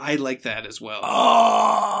 health. I like that as well.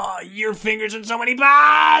 Oh, your fingers in so many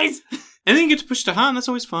pies! And then you get to push Dahan. That's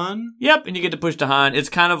always fun. Yep, and you get to push Dahan. It's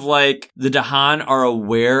kind of like the Dahan are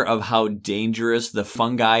aware of how dangerous the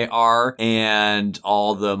fungi are and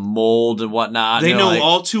all the mold and whatnot. They They're know like,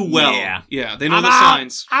 all too well. Yeah. They know I'm the out.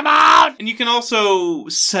 signs. I'm out! And you can also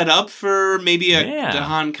set up for maybe a Yeah.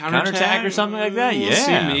 Dahan Counterattack or something like that, We'll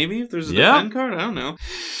yeah. see, maybe, if there's a Yep. defend card. I don't know.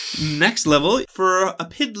 Next level, for a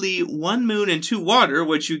piddly 1 moon and 2 water,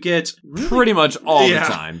 which you get Pretty much all Yeah.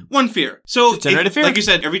 the time. 1 fear. So, Just generate a fear. like you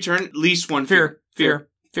said, every turn, at least 1 fear. Fear.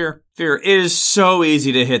 It is so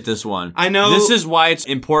easy to hit this one. I know. This is why it's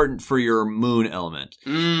important for your moon element.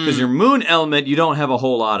 Because your moon element, you don't have a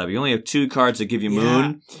whole lot of. You only have 2 cards that give you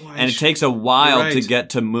moon. Boy, And it takes a while You're right. to get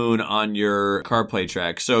to moon on your card play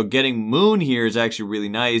track. So getting moon here is actually really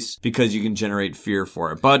nice because you can generate fear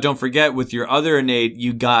for it. But don't forget, with your other innate,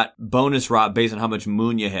 you got bonus rot based on how much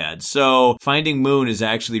moon you had. So finding moon is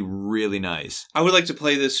actually really nice. I would like to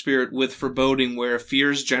play this spirit with foreboding, where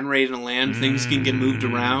fears generate in a land, things can get moved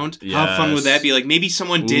around. How fun would that be? Like, maybe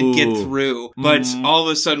someone did get through, but all of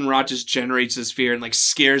a sudden Rot just generates this fear and like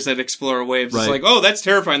scares that explorer wave. It's Right. like, oh, that's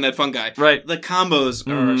terrifying, that fungi. Right. The combos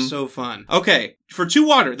are so fun. Okay, for 2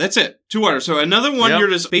 water, that's it. 2 water. So another one Yep. you're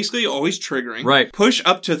just basically always triggering. Right. Push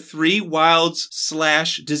up to 3 wilds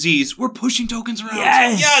 / disease. We're pushing tokens around.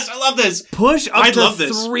 Yes! Yes, I love this. Push up I to love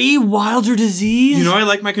this. 3 wilder disease? You know, I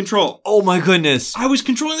like my control. Oh my goodness. I was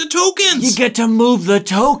controlling the tokens. You get to move the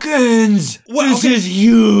tokens. What? This Okay. is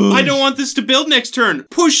huge. I don't want this to build next turn.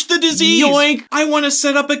 Push the disease. Yoink. I want to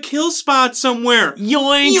set up a kill spot somewhere.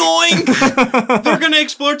 Yoink. Yoink. They're going to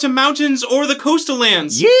explore to mountains or the coastal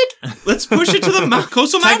lands. Yeet. Let's push it to the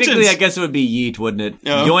coastal mountains. Technically, I guess it would be yeet, wouldn't it?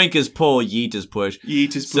 Oh. Yoink is pull, yeet is push.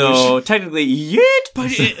 Yeet is push. So technically, yeet.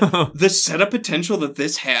 But the setup potential that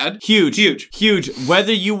this had. Huge. Huge. Huge.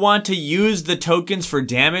 Whether you want to use the tokens for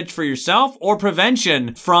damage for yourself or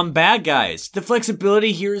prevention from bad guys. The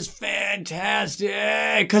flexibility here is fantastic.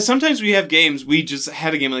 Because sometimes we have games, we just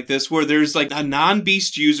had a game like this, where there's like a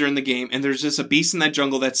non-beast user in the game, and there's just a beast in that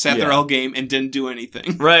jungle that sat there Yeah. all game and didn't do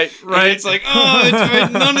anything. Right, And it's like, oh,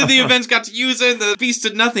 none of the events got to use it. The beast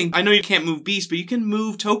did nothing. I know you can't move beasts, but you can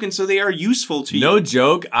move tokens, so they are useful to you. No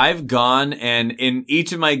joke, I've gone and in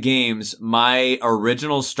each of my games, my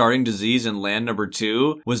original starting disease in land number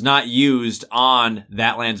 2 was not used on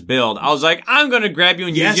that land's build. I was like, I'm gonna grab you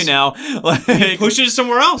and Yes. use you now. Like, Push it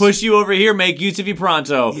somewhere else. push you over here, make use of you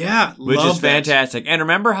pronto. Yeah, Which love is that. fantastic. And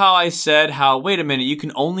remember how I said wait a minute, you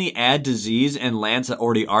can only add disease in lands that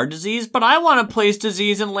already are diseased, but I want to place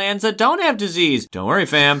disease in lands that don't have disease. Don't worry,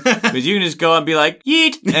 fam, because you can just go and be like,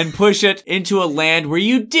 yeet, and push it into a land where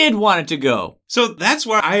you did want it to go. So that's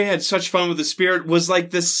why I had such fun with the spirit, was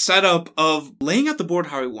like this setup of laying out the board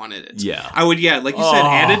how I wanted it. Yeah. I would, like you said,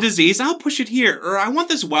 add a disease, I'll push it here. Or I want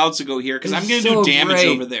this wilds to go here because I'm going to So do damage great.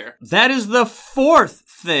 over there. That is the 4th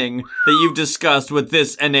thing that you've discussed with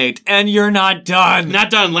this innate, and you're not done. Not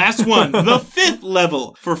done. Last one. The 5th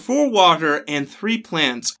level. For 4 water and 3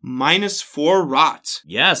 plants, -4 rot.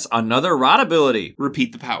 Yes, another rot ability.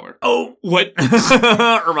 Repeat the power. Oh, What?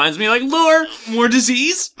 reminds me like Lure. More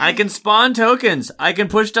disease? I can spawn tokens. I can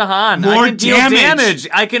push to Han. More I can deal damage. damage.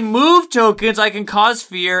 I can move tokens. I can cause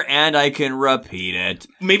fear, and I can repeat it.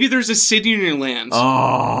 Maybe there's a city in your land.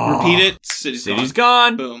 Oh. Repeat it. City's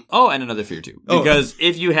gone. Boom. Oh, and another fear too. Oh. Because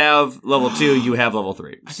if you have level 2, you have level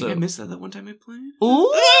 3. I think I missed that one time I played.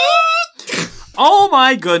 Ooh. Oh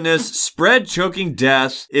my goodness, spread choking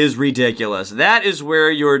death is ridiculous. That is where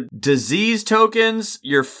your disease tokens,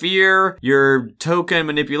 your fear, your token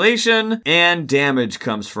manipulation, and damage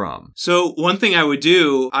comes from. So one thing I would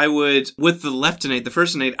do, with the left innate, the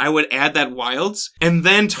first innate, I would add that wilds, and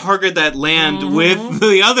then target that land with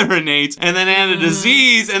the other innate, and then add a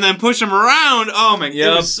disease, and then push them around. Oh my,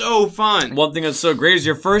 it was so fun. One thing that's so great is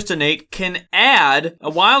your first innate can add a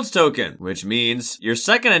wilds token, which means your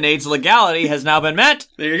second innate's legality has now been met.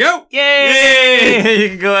 There you go. Yay! You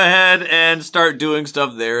can go ahead and start doing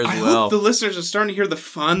stuff there as I well. hope the listeners are starting to hear the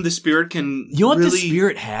fun the spirit can You know what really... the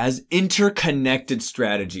spirit has? Interconnected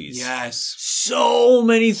strategies. Yes. So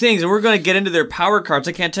many things. And we're going to get into their power cards.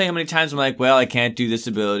 I can't tell you how many times I'm like, well, I can't do this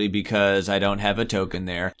ability because I don't have a token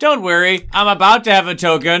there. Don't worry. I'm about to have a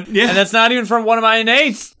token. Yeah. And that's not even from one of my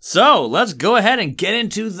innates. So let's go ahead and get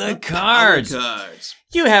into the cards. Cards.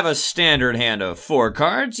 You have a standard hand of 4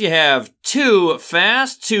 cards. You have 2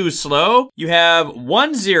 fast, 2 slow. You have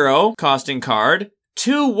 1 0 costing card,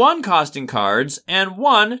 2 1 costing cards, and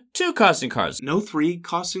 1 2 costing cards. No 3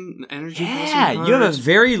 costing energy costing Yeah, cards. you have a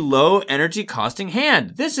very low energy costing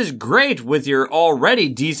hand. This is great with your already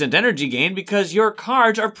decent energy gain because your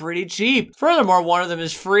cards are pretty cheap. Furthermore, one of them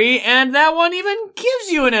is free, and that one even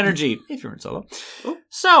gives you an energy, if you're in solo. Oh.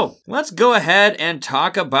 So, let's go ahead and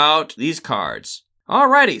talk about these cards.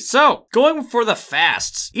 Alrighty, so going for the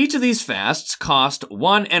fasts. Each of these fasts cost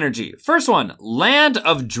 1 energy. First one, Land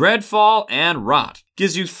of Dreadfall and Rot.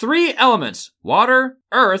 Gives you 3 elements, water,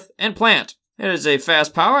 earth, and plant. It is a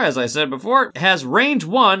fast power, as I said before. It has range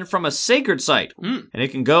 1 from a sacred site, and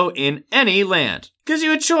it can go in any land. Gives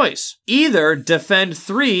you a choice. Either defend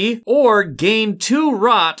 3 or gain 2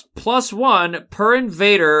 rot plus 1 per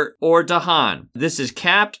invader or Dahan. This is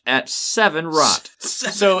capped at 7 rot.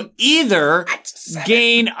 So either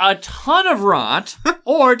gain a ton of rot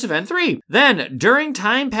or defend 3. Then, during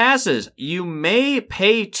time passes, you may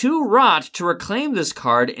pay 2 rot to reclaim this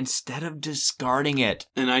card instead of discarding it.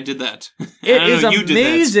 And I did that. It is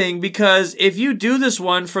amazing because if you do this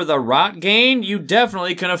one for the rot gain, you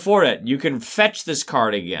definitely can afford it. You can fetch this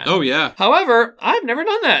card again. Oh, yeah. However, I've never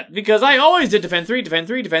done that because I always did defend 3, defend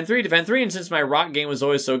 3, defend 3, defend 3, and since my rot gain was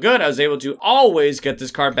always so good, I was able to always get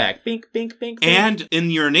this card back. Bink, bink, bink, bink. And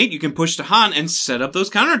in your innate, you can push Dahan and set up those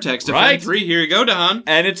counterattacks. Defend Right. 3, here you go, Dahan.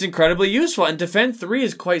 And it's incredibly useful. And defend 3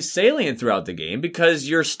 is quite salient throughout the game because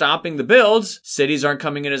you're stopping the builds. Cities aren't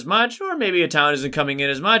coming in as much, or maybe a town isn't coming in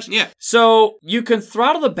as much. Yeah. So you can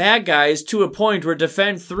throttle the bad guys to a point where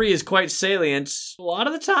defend 3 is quite salient a lot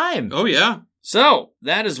of the time. Oh, yeah. So,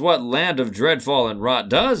 that is what Land of Dreadfall and Rot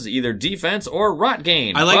does, either defense or rot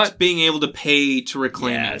gain. I liked being able to pay to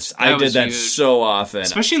reclaim Yes, it. I did was that huge. so often.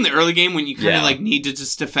 Especially in the early game when you kind of Yeah. like need to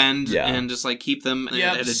just defend Yeah. and just like keep them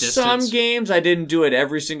Yep, at a distance. some games I didn't do it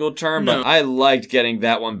every single turn, but No. I liked getting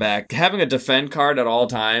that one back. Having a defend card at all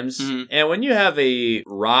times, Mhm. and when you have a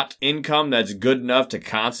rot income that's good enough to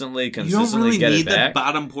consistently, You don't consistently really get need it back. the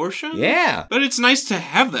bottom portion. Yeah. But it's nice to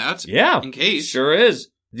have that. Yeah. In case. Sure is.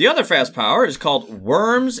 The other fast power is called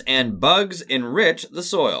Worms and Bugs Enrich the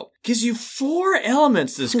Soil. Gives you 4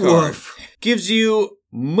 elements, this card. Woof. Gives you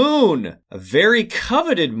moon, a very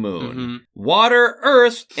coveted moon, Mhm. water,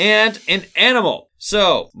 earth, and an animal.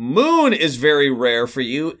 So, moon is very rare for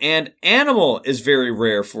you, and animal is very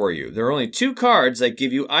rare for you. There are only 2 cards that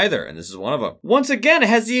give you either, and this is one of them. Once again, it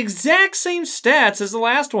has the exact same stats as the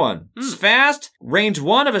last one. It's fast, range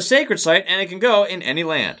 1 of a sacred site, and it can go in any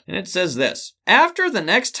land. And it says this. After the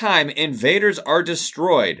next time invaders are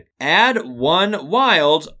destroyed, add 1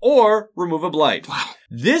 wild or remove a blight. Wow.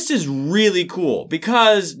 This is really cool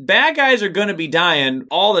because bad guys are going to be dying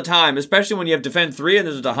all the time, especially when you have defend 3 and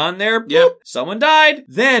there's a Dahan there. Yep. Boop, someone dies. died,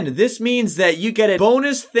 then this means that you get a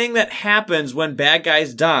bonus thing that happens when bad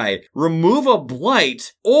guys die. Remove a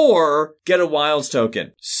blight or get a wilds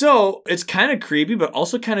token. So it's kind of creepy, but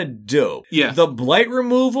also kind of dope. Yeah. The blight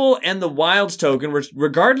removal and the wilds token,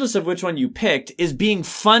 regardless of which one you picked, is being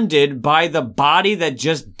funded by the body that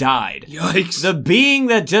just died. Yikes. The being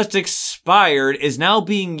that just expired is now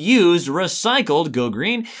being used, recycled, go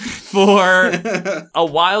green, for a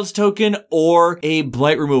wilds token or a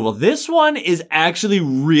blight removal. This one is actually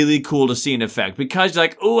really cool to see in effect because you're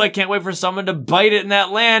like, oh, I can't wait for someone to bite it in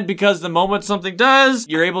that land because the moment something does,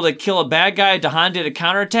 you're able to kill a bad guy. Dahan did a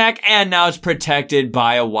counterattack and now it's protected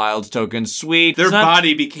by a wilds token. Sweet. Their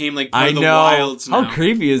body became like part of the wilds now. How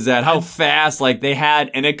creepy is that? How fast? Like they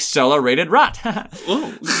had an accelerated rot.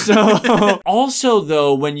 Whoa. So also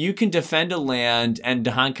though, when you can defend a land and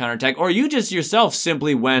Dahan counterattack, or you just yourself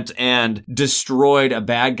simply went and destroyed a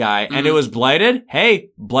bad guy and it was blighted, hey,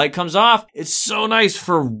 blight comes off. It's so nice.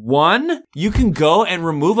 For one, you can go and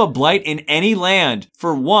remove a blight in any land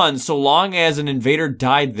for one, so long as an invader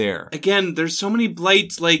died there. Again, there's so many blight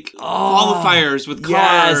qualifiers with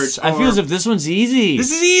cards. Yes, I feel as if this one's easy.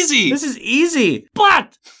 This is easy. This is easy.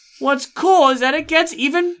 But what's cool is that it gets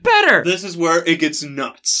even better. This is where it gets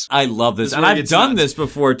nuts. I love this. And I've done this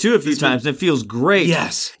before too a few times and it feels great.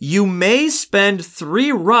 Yes. You may spend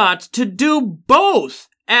 3 rot to do both.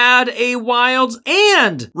 Add a wilds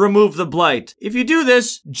and remove the blight. If you do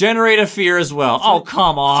this, generate a fear as well. Oh,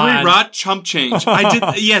 come on. 3 rot, chump change.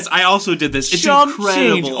 Yes, I also did this. It's chump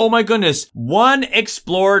incredible. Change. Oh my goodness. 1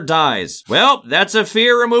 explorer dies. Well, that's a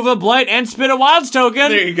fear, remove a blight, and spit a wilds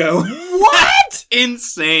token. There you go. What?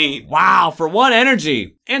 Insane. Wow, for 1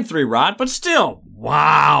 energy. And 3 rot, but still.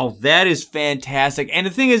 Wow, that is fantastic. And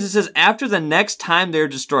the thing is, it says after the next time they're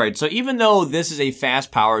destroyed. So even though this is a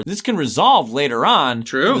fast power, this can resolve later on.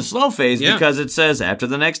 True. In the slow phase because it says after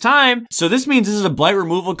the next time. So this means this is a blight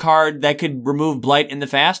removal card that could remove blight in the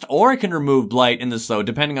fast or it can remove blight in the slow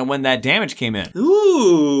depending on when that damage came in.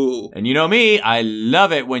 Ooh. And you know me, I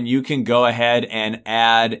love it when you can go ahead and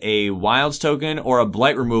add a wilds token or a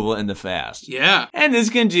blight removal in the fast. Yeah. And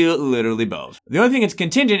this can do literally both. The only thing it's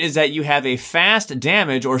contingent is that you have a fast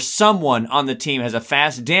damage or someone on the team has a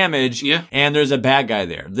fast damage and there's a bad guy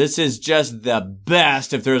there. This is just the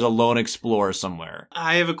best if there's a lone explorer somewhere.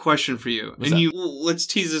 I have a question for you. What's that? Let's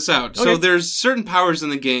tease this out. Okay. So there's certain powers in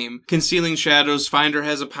the game. Concealing Shadows, Finder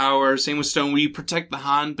has a power. Same with Stone, where you protect the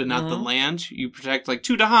Han, but not the land. You protect like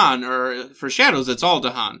 2 Dahan, or for Shadows, it's all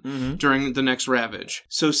Dahan during the next Ravage.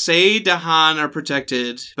 So say Dahan are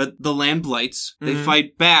protected, but the land blights. They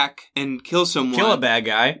fight back and kill someone. Kill a bad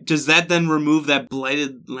guy. Does that then remove that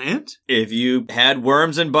blighted land? If you had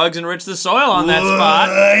worms and bugs enrich the soil on that spot.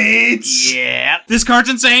 Yeah. This card's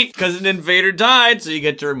insane. Because an invader died, so you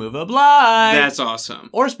get to remove a blight. That's awesome.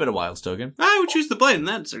 Or spit a wilds token. I would choose the blight in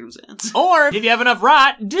that circumstance. Or, if you have enough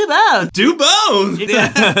rot, do both. Do both!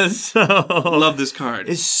 Yeah, so love this card.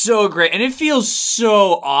 It's so great. And it feels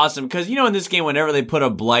so awesome. Because, you know, in this game, whenever they put a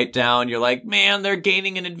blight down, you're like, man, they're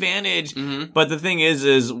gaining an advantage. But the thing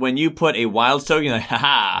is when you put a wilds token, you're like,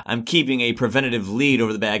 haha, I'm keeping a preventative lead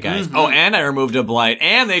over the bad guys. Oh, and I removed a blight,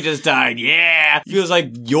 and they just died. Yeah! Feels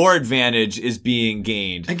like your advantage is being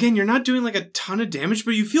gained. Again, you're not doing like a ton of damage,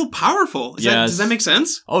 but you feel powerful. Does that make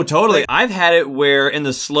sense? Oh, totally. I've had it where in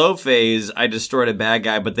the slow phase, I destroyed a bad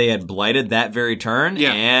guy, but they had blighted that very turn.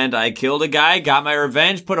 Yeah. And I killed a guy, got my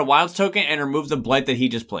revenge, put a wilds token, and removed the blight that he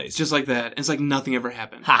just placed. Just like that. It's like nothing ever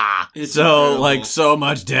happened. Ha! It's so, incredible. like, so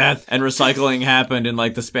much death and recycling happened in,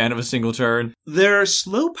 like, the span of a single turn. Their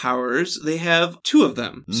slow powers, they have 2 of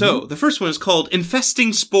them. So, the first one is called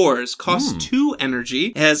Infesting Spores. Costs 2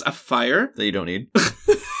 energy. Has a fire. That you don't need.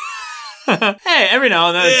 Hey, every now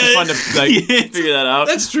and then it's just fun to figure that out.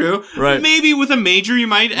 That's true. Right. Maybe with a major you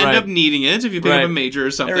might end up needing it if you pick up a major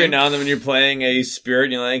or something. Every now and then when you're playing a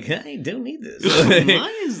spirit, you're like, I don't need this.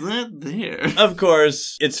 Why is that there? Of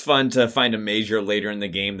course, it's fun to find a major later in the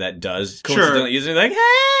game that does coincidentally use it. Like, hey!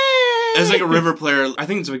 As like a river player, I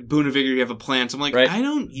think it's like Boon of Vigor, you have a plant. I'm like, I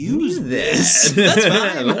don't use this. That's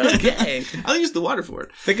fine. Okay. I'll use the water for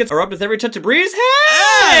it. Thickets erupt with every touch of breeze.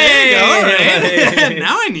 There you go. All right.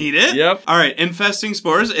 Now I need it. Yep. All right. Infesting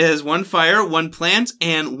Spores is 1 fire, 1 plant,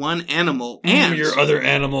 and 1 animal. And your other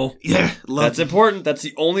animal. Yeah. That's important. That's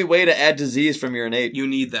the only way to add disease from your innate. You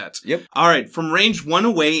need that. Yep. All right. From range 1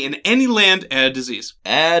 away in any land, add disease.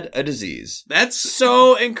 Add a disease. That's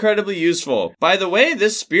so incredibly useful. By the way,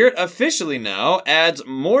 this spirit officially now adds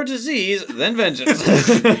more disease than vengeance. You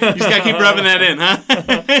just gotta keep rubbing that in,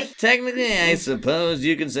 huh? Technically, I suppose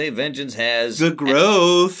you can say vengeance has the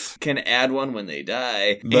growth. Can add 1 when they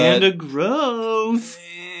die. But and a growth.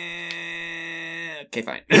 Okay,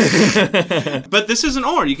 fine. But this is an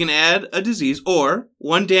or. You can add a disease or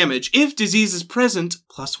 1 damage. If disease is present,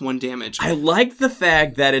 plus 1 damage. I like the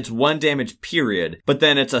fact that it's 1 damage period, but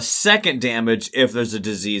then it's a 2nd damage if there's a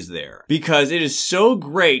disease there. Because it is so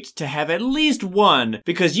great to have at least 1,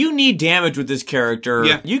 because you need damage with this character.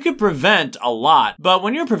 Yeah. You can prevent a lot, but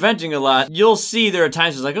when you're preventing a lot, you'll see there are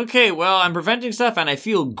times it's like, okay, well, I'm preventing stuff and I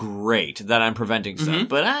feel great that I'm preventing stuff,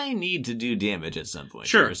 but I need to do damage at some point.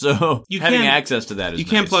 Sure. Here. So having access to that is You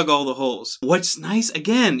can't nice. plug all the holes. What's nice,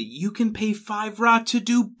 again, you can pay 5 rot to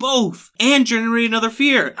do both and generate another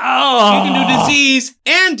fear. Oh! You can do disease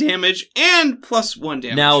and damage and plus 1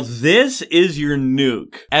 damage. Now, this is your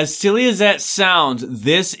nuke. As silly as that sounds,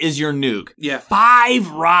 this is your nuke. Yeah.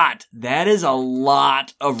 5 rot. That is a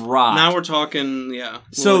lot of rot. Now we're talking, yeah.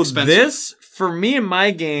 So expensive. this, for me in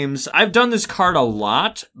my games, I've done this card a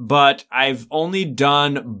lot, but I've only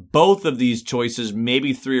done both of these choices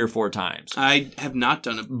maybe 3 or 4 times. I have not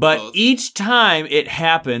done it But both. each time it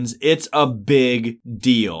happens, it's a big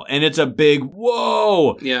deal. And it's a big,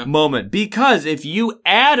 whoa, Yeah. moment. Because if you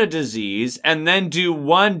add a disease and then do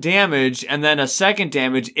 1 damage and then a 2nd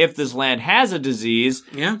damage if this land has a disease,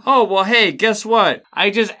 Yeah. oh, well, hey, guess what? I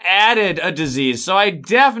just added a disease, so I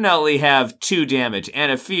definitely have 2 damage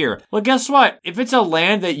and a fear. Well, guess what? If it's a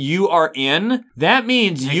land that you are in, that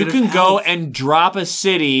means you Negative can go health. and drop a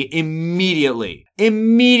city immediately.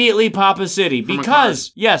 Immediately pop a city. From a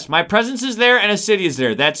Because, yes, my presence is there and a city is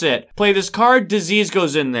there. That's it. Play this card, disease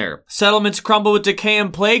goes in there. Settlements crumble with decay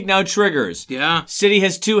and plague, now triggers. Yeah. City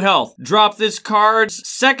has 2 health. Drop this card's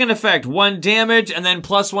 2nd effect, 1 damage, and then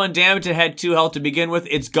plus 1 damage. It had 2 health to begin with.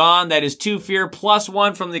 It's gone. That is 2 fear plus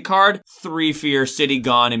 1 from the card. 3 fear. City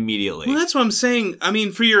gone immediately. Well, that's what I'm saying. I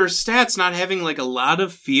mean, for your stats not having like a lot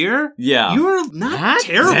of fear, Yeah. you're not Not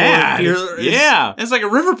terrible bad. at fear. Yeah. It's like a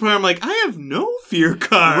river player. I'm like, I have no fear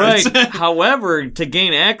cards. Right. However, to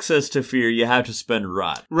gain access to fear, you have to spend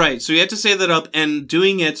rot. Right, so you have to save that up, and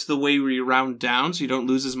doing it the way where you round down so you don't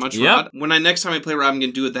lose as much Yep. rot. When next time I play rot, I'm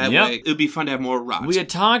going to do it that Yep. way. It would be fun to have more rot. We had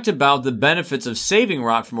talked about the benefits of saving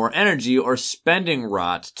rot for more energy or spending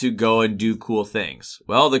rot to go and do cool things.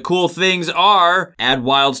 Well, the cool things are add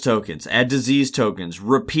wilds tokens, add disease tokens,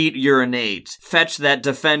 repeat urinate, fetch that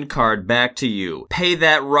defend card back to you, pay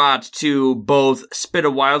that rot to both spit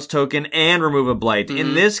a wilds token and remove a blight.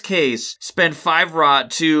 In this case, spend 5 rot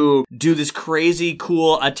to do this crazy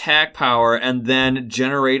cool attack power and then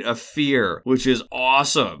generate a fear, which is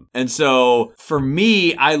awesome. And so for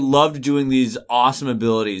me, I loved doing these awesome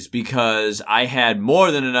abilities because I had more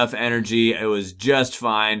than enough energy. It was just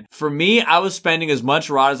fine. For me, I was spending as much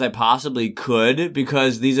rot as I possibly could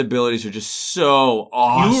because these abilities are just so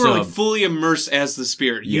awesome. You were like fully immersed as the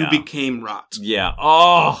spirit. You Yeah. became rot. Yeah.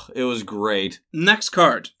 Oh, it was great. Next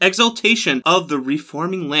card, Exaltation of the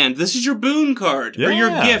Reforming Land. This is your boon card, or your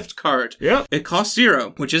Yeah. gift card. Yep. It costs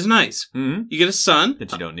 0, which is nice. Mm-hmm. You get a sun.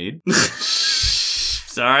 That you don't need.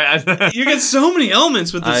 Sorry. You get so many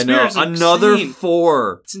elements with the I know. spirit. It's Another insane.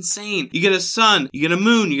 4. It's insane. You get a sun, you get a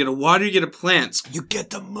moon, you get a water, you get a plant. You get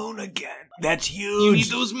the moon again. That's You need huge.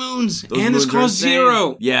 those moons. Those and this moons are costs insane.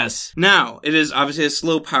 0. Yes. Now, it is obviously a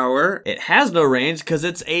slow power. It has no range because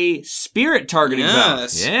it's a spirit targeting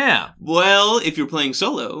Yes. spell. Yeah. Well, if you're playing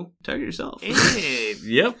solo, target yourself.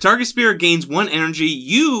 Yep. Target spirit gains 1 energy.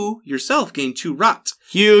 You yourself gain 2 rot.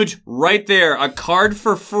 Huge. Right there. A card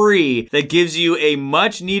for free that gives you a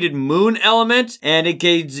much needed moon element and it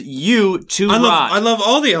gives you 2 rot. I love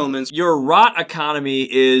all the elements. Your rot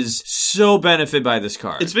economy is so benefited by this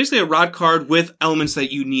card. It's basically a rot card with elements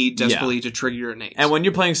that you need desperately to trigger your innate. And when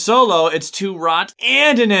you're playing solo, it's 2 rot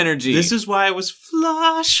and an energy. This is why I was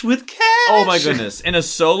flush with cash. Oh my goodness. In a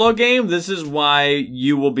solo game, this is why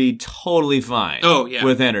you will be totally fine. Oh, yeah.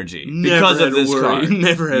 With energy. Never because had of to this worry. card.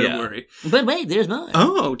 Never had Yeah. to worry. But wait, there's more.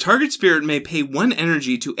 Oh, target spirit may pay 1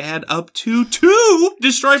 energy to add up to 2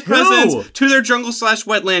 destroy presence to their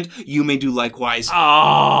jungle/wetland. You may do likewise.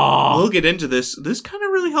 Oh. We'll get into this. This kind of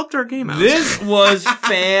really helped our game out. This was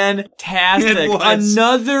fantastic. It was.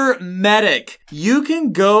 Another medic. You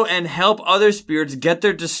can go and help other spirits get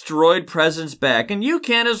their destroyed presence back, and you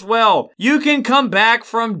can as well. You can come back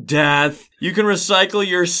from death. You can recycle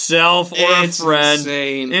yourself or It's a friend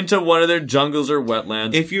insane. into one of their jungles or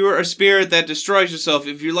wetlands. If you are a spirit that destroys yourself,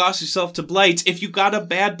 if you lost yourself to blight, if you got a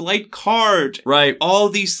bad blight card, Right. all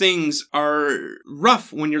these things are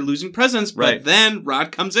rough when you're losing presence. But Right. then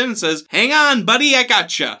Rod comes in and says, "Hang on, buddy, I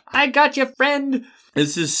gotcha." I got you, friend.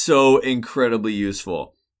 This is so incredibly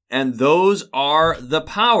useful. And those are the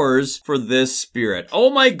powers for this spirit. Oh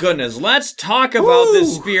my goodness, let's talk about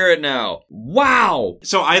this spirit now. Wow!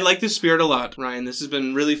 So I like this spirit a lot, Ryan. This has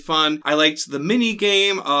been really fun. I liked the mini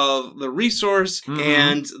game of the resource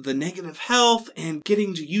and the negative health and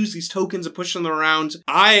getting to use these tokens and push them around.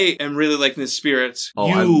 I am really liking this spirit. Oh,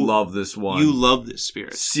 I love this one. You love this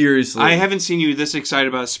spirit. Seriously. I haven't seen you this excited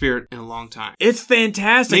about a spirit in a long time. It's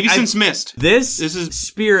fantastic. Maybe since Mist. This is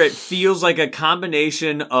spirit feels like a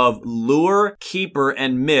combination of Lure, Keeper,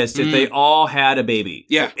 and Mist if they all had a baby.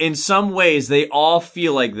 Yeah. In some ways, they all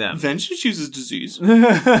feel like them. Vengeance uses disease.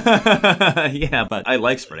 Yeah, but I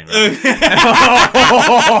like spreading around.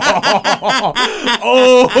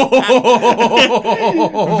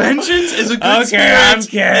 Vengeance is a good spirit. I'm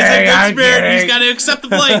kidding. It's a good spirit. He's got to accept the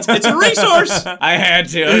blight. It's a resource. I had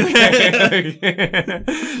to. Okay.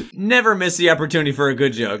 Never miss the opportunity for a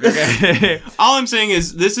good joke. Okay. All I'm saying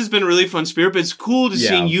is this has been a really fun spirit, but it's cool to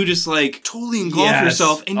seeing you just like totally engulf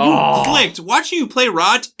yourself and you clicked. Watching you play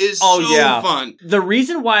Rot is so fun. The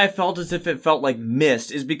reason why I felt as if it felt like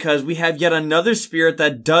Mist is because we have yet another spirit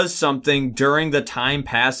that does something during the time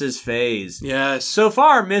passes phase. Yes. So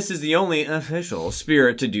far, Mist is the only official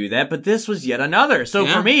spirit to do that, but this was yet another. So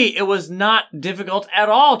for me, it was not difficult at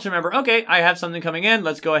all to remember, okay, I have something coming in,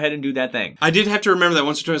 let's go ahead and do that thing. I did have to remember that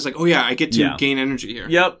once or twice, like, oh yeah, I get to gain energy here.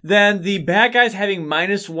 Yep. Then the bad guys having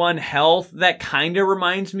 -1 health, that kind of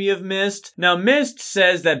reminds me of Mist. Now, Mist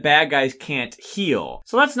says that bad guys can't heal.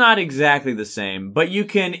 So that's not exactly the same, but you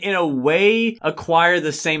can, in a way, acquire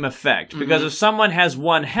the same effect. Because if someone has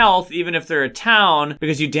 1 health, even if they're a town,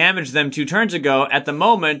 because you damaged them 2 turns ago, at the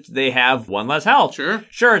moment, they have 1 less health.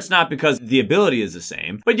 Sure, it's not because the ability is the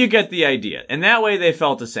same, but you get the idea. And that way, they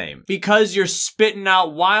felt the same. Because you're spitting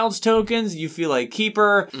out Wilds tokens, you feel like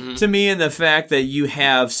Keeper. To me, and the fact that you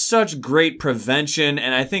have such great prevention,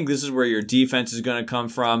 and I think this is where your defense is going to come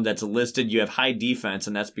from, that's listed. You have high defense,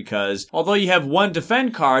 and that's because, although you have 1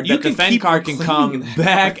 defend card, that defend card can come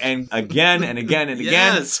back and again and again and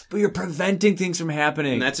again, but you're preventing things from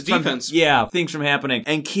happening. And that's a defense. Things from happening.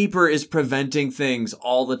 And Keeper is preventing things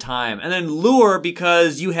all the time. And then Lure,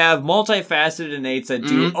 because you have multifaceted innates that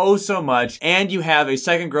do so much, and you have a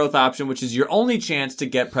second growth option, which is your only chance to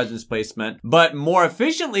get presence placement. But more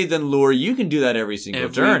efficiently than Lure, you can do that every single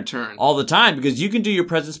turn. All the time, because you can do your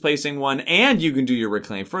presence placing one, and you can do your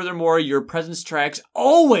reclaim. Furthermore, your presence tracks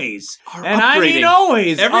always, and I mean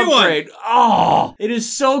always, upgrade. Oh, it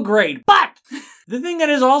is so great. But the thing that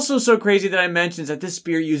is also so crazy that I mentioned is that this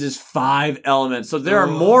spirit uses 5 elements. So there are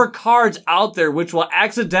more cards out there which will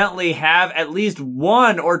accidentally have at least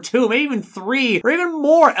 1 or 2, maybe even 3, or even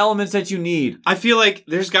more elements that you need. I feel like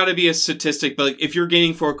there's got to be a statistic, but like if you're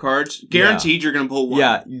gaining 4 cards, guaranteed you're going to pull 1.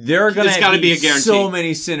 Yeah, there are going to be a guarantee. So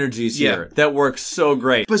many synergies here that work so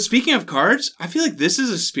great. But speaking of cards, I feel like this is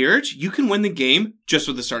a spirit. You can win the game just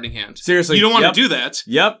with the starting hand. Seriously. You don't want to do that.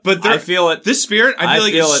 But I feel it. This spirit, I feel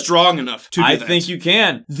like it's strong enough to do that. I think you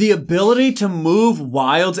can. The ability to move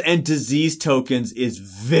wilds and disease tokens is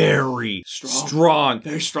very strong.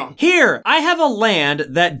 Very strong. Here, I have a land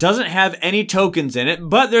that doesn't have any tokens in it,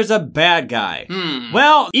 but there's a bad guy.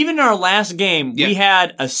 Well, even in our last game, we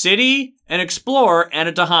had a city, an explorer, and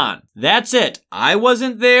a Dahan. That's it. I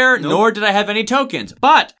wasn't there, nor did I have any tokens.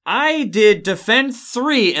 But I did defend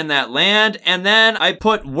 3 in that land, and then I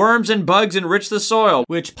put worms and bugs enrich the soil,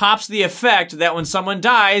 which pops the effect that when someone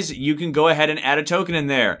dies, you can go ahead and add a token in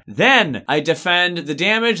there. Then I defend the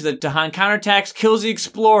damage, the Dahan counterattacks, kills the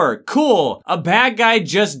explorer. Cool. A bad guy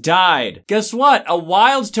just died. Guess what? A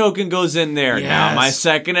wilds token goes in there. Yes. Now my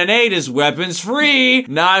second innate is weapons free.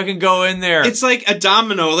 Now I can go in there. It's like a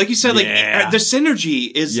domino. Like you said, the synergy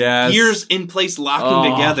is gears in place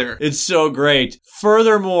locking together. It's so great.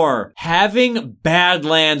 Furthermore, having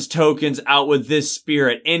Badlands tokens out with this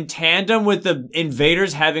spirit in tandem with the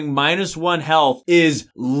invaders having -1 health is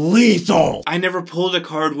lethal. I never pulled a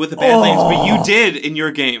card with a Badlands, but you did in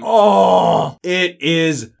your game. Oh, it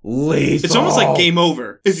is lethal. It's almost like game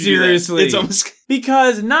over. Seriously. It's almost...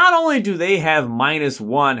 Because not only do they have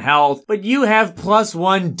 -1 health, but you have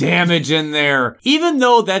 +1 damage in there. Even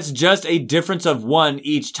though that's just a difference of 1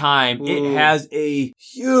 each time, it has a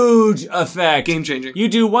huge effect. Game changing. You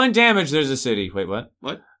do 1 damage, there's a city. Wait, what?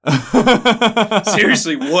 What?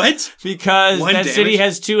 Seriously, what? Because that city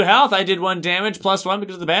has 2 health. I did 1 damage +1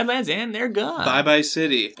 because of the Badlands, and they're gone. Bye-bye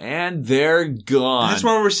city. And they're gone. That's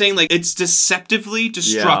why we're saying, like, it's deceptively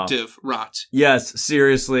destructive Rot. Yes,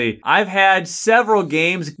 seriously. I've had several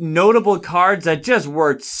games, notable cards that just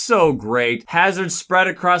worked so great. Hazard spread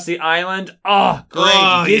across the island. Oh,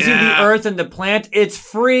 great. Gives you the earth and the plant. It's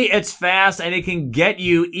free, it's fast, and it can get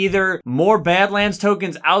you either more Badlands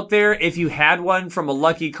tokens out there if you had one from a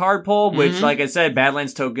lucky card pull, which, like I said,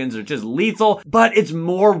 Badlands tokens are just lethal, but it's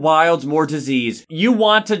more wilds, more disease. You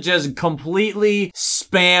want to just completely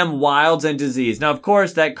spam wilds and disease. Now, of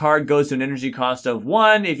course, that card goes to an energy cost of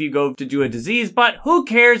 1 if you go to do a disease, but who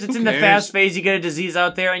cares? It's in the fast phase. You get a disease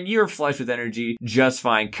out there and you're flush with energy just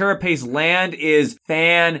fine. Carapace Land is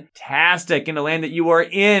fantastic in the land that you are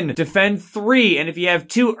in. Defend 3, and if you have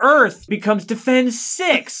 2 Earth, becomes Defend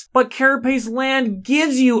 6. But Carapace Land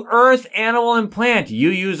gives you Earth, Animal, and Plant. You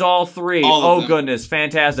use all 3. Oh, goodness.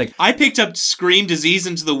 Fantastic. I picked up Scream Disease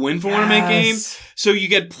into the Wind Form in my game. So you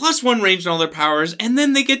get +1 range on all their powers, and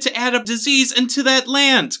then they get to add up disease into that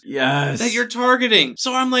land. Yes. That you're targeting.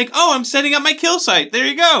 So I'm like, oh, I'm setting up my kill site. There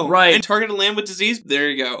you go. Right. And target a land with disease. There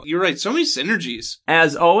you go. You're right. So many synergies.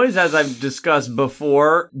 As always, as I've discussed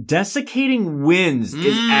before, Desiccating Winds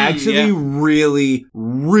is actually really,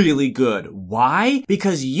 really good. Why?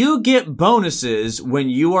 Because you get bonuses when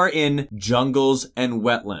you are in jungles and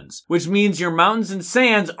wetlands, which means your mountains and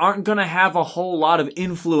sands aren't going to have a whole lot of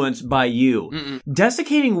influence by you.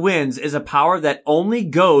 Desiccating Winds is a power that only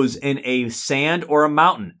goes in a sand or a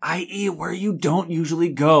mountain, i.e. where you don't usually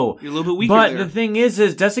go. You're a little bit weaker But there. the thing is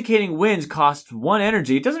Desiccating Winds costs 1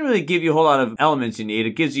 energy. It doesn't really give you a whole lot of elements you need.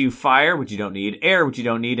 It gives you fire, which you don't need, air, which you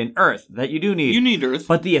don't need, and earth, that you do need. You need earth.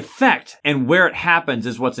 But the effect and where it happens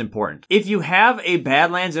is what's important. If you have a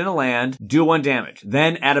Badlands in a land, do 1 damage,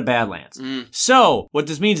 then add a Badlands. So, what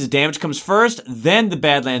this means is damage comes first, then the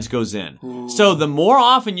Badlands goes in. So the more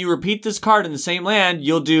often you repeat this card in the same land,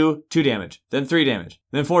 you'll do 2 damage, then 3 damage,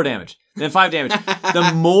 then 4 damage, then 5 damage.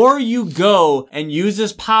 The more you go and use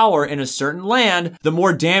this power in a certain land, the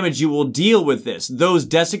more damage you will deal with this. Those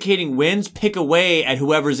Desiccating Winds pick away at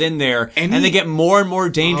whoever's in there, and they get more and more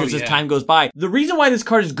dangerous as time goes by. The reason why this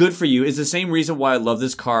card is good for you is the same reason why I love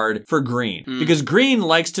this card for green. Because green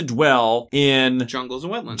likes to dwell in jungles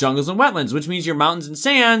and wetlands. Jungles and wetlands, which means your mountains and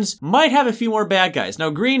sands might have a few more bad guys. Now,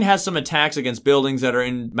 green has some attacks against buildings that are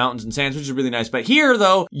in mountains and sands, which is really nice. But here,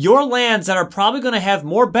 though, your lands that are probably going to have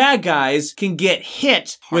more bad guys can get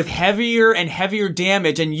hit with heavier and heavier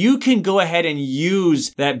damage, and you can go ahead and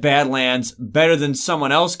use that Badlands better than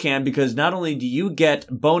someone else can, because not only do you get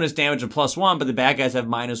bonus damage of +1, but the bad guys have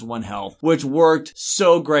 -1 health, which worked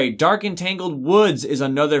so great. Dark Entangled Woods is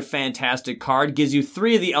another fantastic card. Gives you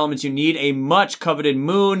 3 of the elements you need, a much coveted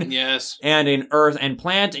moon, and an earth and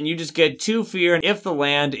plant, and you just get 2 fear. And if the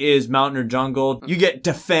land is mountain or jungle, you get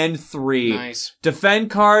Defend 3. Nice. Defend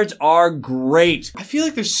cards are great. I feel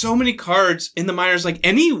like there's so many cards in the minors, like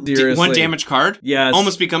any 1 damage card Yes.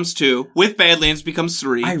 almost becomes 2. With Badlands becomes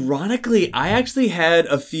 3. Ironically, I actually had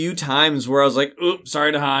a few times where I was like, oops,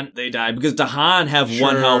 sorry, Dahan, they died. Because Dahan have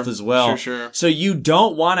 1 health as well. Sure. So you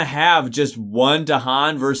don't want to have just 1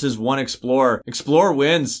 Dahan versus 1 Explorer. Explorer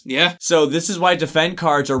wins. Yeah. So this is why defend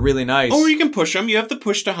cards are really nice. Or you can push them. You have the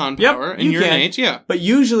push Dahan power, and you're innate, But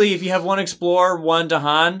usually, if you have 1 Explorer, 1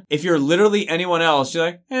 Dahan, if you're literally anyone else, you're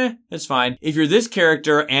like, it's fine. If you're this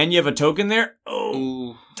character and you have a token there,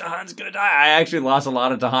 Dahan's gonna die. I actually lost a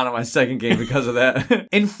lot of Dahan in my second game because of that.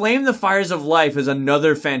 Inflame the Fires of Life is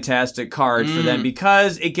another fantastic card for them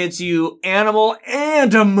because it gets you animal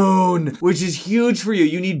and a moon, which is huge for you.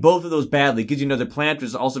 You need both of those badly. It gives you another plant, which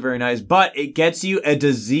is also very nice, but it gets you a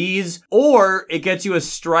disease or it gets you a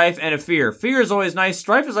strife and a fear. Fear is always nice.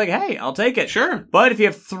 Strife is like, hey, I'll take it. Sure. But if you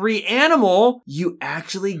have 3 animal, you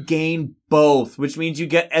actually gain both, which means you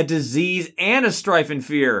get a disease and a strife and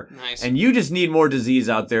fear. Nice. And you just need more disease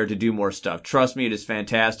out there to do more stuff. Trust me, it is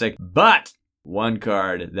fantastic. But one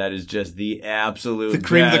card that is just the absolute the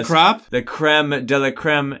cream best, of the crop? the creme de la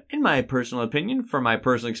creme, in my personal opinion, from my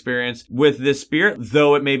personal experience with this spirit,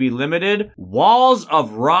 though it may be limited, Walls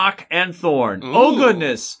of Rock and Thorn. Ooh. Oh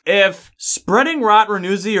goodness. If Spreading Rot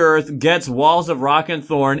Renews the Earth gets Walls of Rock and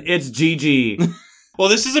Thorn, it's GG. Well,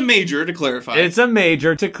 this is a major, to clarify. It's a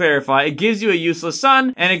major, to clarify. It gives you a useless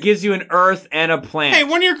sun, and it gives you an earth and a plant. Hey,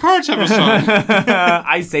 one of your cards have a sun.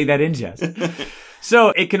 I say that in jest. So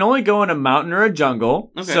it can only go in a mountain or a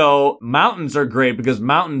jungle. Okay. So mountains are great because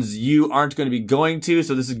mountains you aren't going to be going to.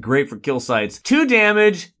 So this is great for kill sites. 2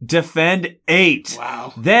 damage, defend 8.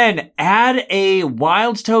 Wow. Then add a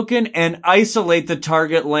wilds token and isolate the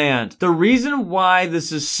target land. The reason why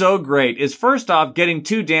this is so great is first off, getting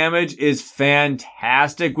 2 damage is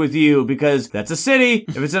fantastic with you because that's a city.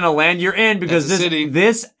 If it's in a land you're in, because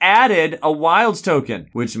this added a wilds token,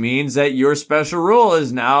 which means that your special rule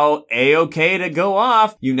is now A-okay to go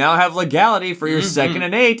off. You now have legality for your 2nd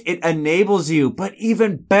and 8. It enables you, but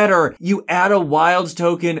even better, you add a wilds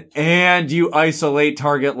token and you isolate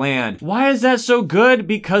target land. Why is that so good?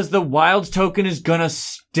 Because the wilds token is gonna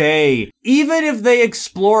stay. Even if they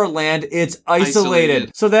explore land, it's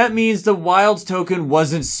isolated. So that means the Wilds token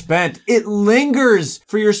wasn't spent. It lingers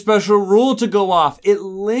for your special rule to go off. It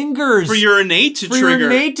lingers for your innate to trigger. For your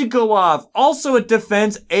innate to go off. Also, it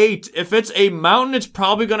defends 8. If it's a mountain, it's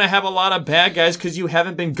probably going to have a lot of bad guys because you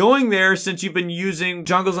haven't been going there since you've been using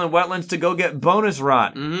jungles and wetlands to go get bonus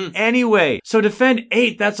rot. Anyway, so defend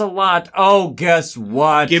 8, that's a lot. Oh, guess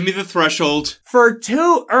what? Give me the threshold. For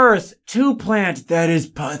 2 earth, 2 plant, that is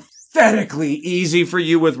pathetically easy for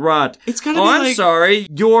you with rot. It's gotta be I'm sorry.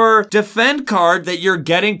 Your defend card that you're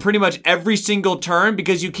getting pretty much every single turn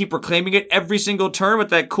because you keep reclaiming it every single turn with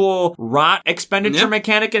that cool rot expenditure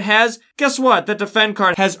mechanic it has. Guess what? That defend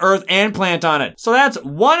card has earth and plant on it. So that's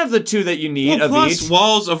one of the 2 that you need of plus each.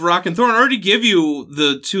 Walls of Rock and Thorn already give you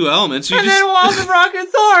the 2 elements. And then Walls of Rock and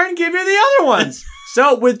Thorn give you the other ones.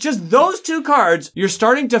 So with just those 2 cards, your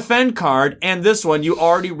starting defend card and this one, you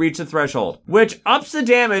already reach the threshold, which ups the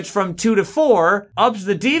damage from 2 to 4, ups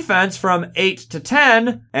the defense from 8 to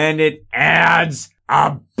 10, and it adds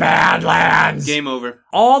a Badlands. Game over.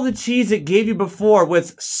 All the cheese it gave you before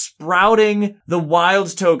with sprouting the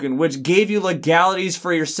Wilds token, which gave you legalities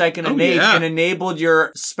for your second innate and enabled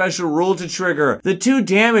your special rule to trigger. The 2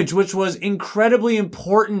 damage, which was incredibly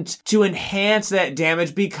important to enhance that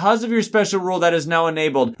damage because of your special rule that is now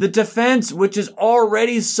enabled. The defense, which is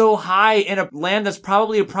already so high in a land that's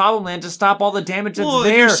probably a problem land to stop all the damage that's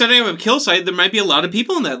there. If you're setting up a kill site, there might be a lot of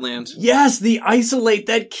people in that land. Yes, the isolate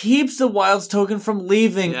that keeps the Wilds token from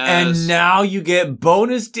leaving. And now you get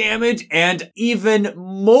bonus damage and even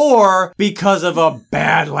more because of a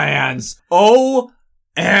Badlands. OMG.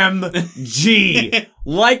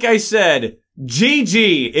 Like I said,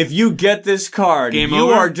 GG, if you get this card, Game you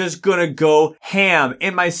over? are just gonna go ham.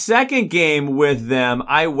 In my second game with them,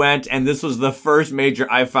 I went and this was the first major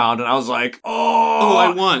I found and I was like, oh,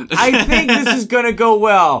 I won. I think this is gonna go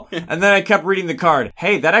well. And then I kept reading the card.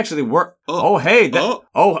 Hey, that actually worked. Hey,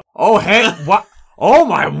 what? Oh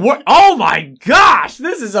my gosh,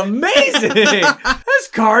 this is amazing. This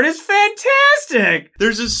card is fantastic.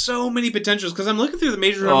 There's just so many potentials because I'm looking through the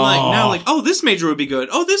major and I'm like, this major would be good.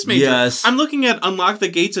 Oh, this major. Yes. I'm looking at Unlock the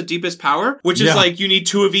Gates of Deepest Power, which is like you need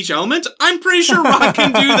 2 of each element. I'm pretty sure Rot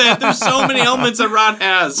can do that. There's so many elements that Rot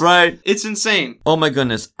has. Right. It's insane. Oh my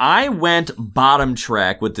goodness. I went bottom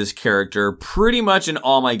track with this character pretty much in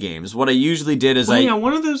all my games. What I usually did is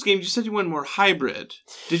one of those games you said you went more hybrid.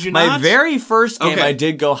 Did you not? My very first game I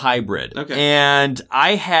did go hybrid. Okay. And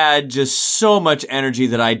I had just so much energy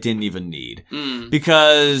that I didn't even need.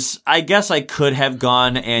 Because I guess I could have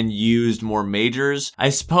gone and used more majors. I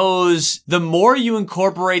suppose the more you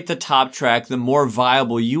incorporate the top track, the more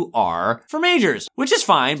viable you are for majors, which is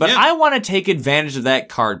fine, but I want to take advantage of that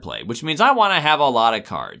card play, which means I want to have a lot of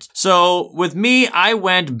cards. So with me, I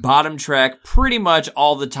went bottom track pretty much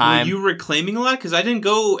all the time. Were you reclaiming a lot? Because I didn't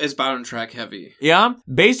go as bottom track heavy. Yeah.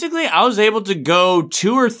 Basically, I was able to go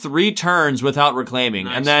 2 or 3 turns without reclaiming,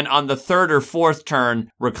 and then on the 3rd or 4th turn,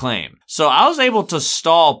 reclaim. So I was able to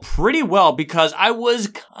stall pretty well because I was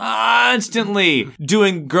constantly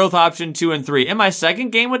doing growth option 2 and 3. In my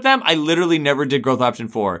second game with them, I literally never did growth option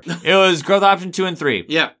 4. It was growth option 2 and 3.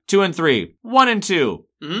 Yeah. 2 and 3. 1 and 2.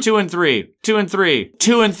 2 and 3. 2 and 3.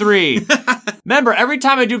 2 and 3. Remember, every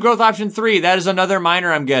time I do growth option 3, that is another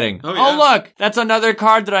minor I'm getting. Oh, look, that's another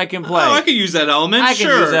card that I can play. Oh, I could use that element. I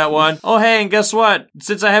can use that one. Oh, hey, and guess what?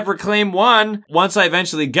 Since I have Reclaim 1, once I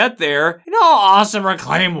eventually get there, you know how awesome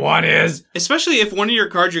Reclaim 1 is? Especially if one of your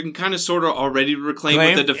cards you can kind of sort of already reclaim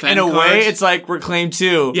with the defend In a cards. way, it's like Reclaim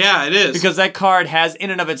 2. Yeah, it is. Because that card has,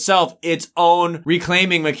 in and of itself, its own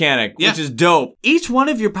reclaiming mechanic, which is dope. Each one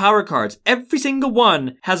of your power cards, every single one,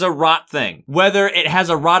 has a rot thing. Whether it has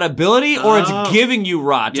a rot ability or it's giving you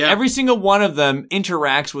rot. Yeah. Every single one of them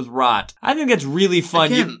interacts with rot. I think that's really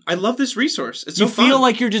fun. Again, I love this resource. It's so you fun. feel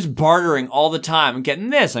like you're just bartering all the time. I'm getting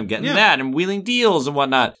this, I'm getting that, I'm wheeling deals and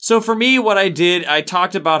whatnot. So for me, what I did, I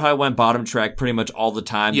talked about how I went bottom track pretty much all the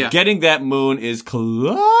time. Yeah. Getting that moon is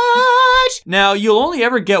clutch. Now, you'll only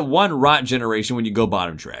ever get one rot generation when you go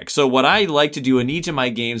bottom track. So what I like to do in each of my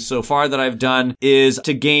games so far that I've done is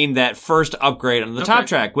to gain that first upgrade on the top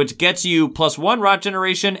track, which gets you +1 rot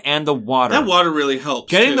generation and the water. That water really helps.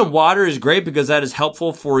 Getting the water is great because that is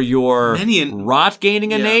helpful for your rot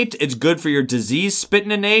gaining innate. It's good for your disease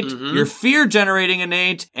spitting innate, your fear generating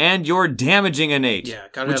innate, and your damaging innate. Yeah,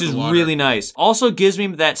 gotta which have is the water. really nice. Also gives me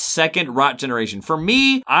that second rot generation. For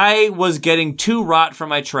me, I was getting 2 rot from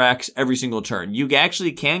my tracks every single turn. You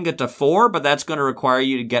actually can get to 4, but that's going to require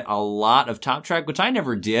you to get a lot of top track, which I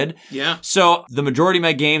never did. Yeah. So the majority of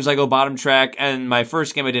my games, I go bottom track, and my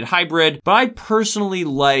first game I did hybrid, but I personally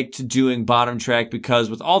liked doing bottom track because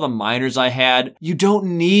with all the minors I had, you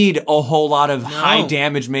don't need a whole lot of high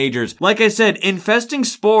damage majors. Like I said, infesting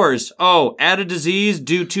spores. Oh, add a disease,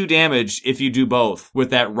 do 2 damage if you do both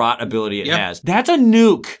with that rot ability it has. That's a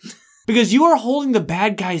nuke. Because you are holding the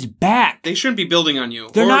bad guys back. They shouldn't be building on you.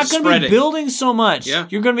 They're not going to be building so much. Yeah.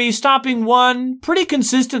 You're going to be stopping one pretty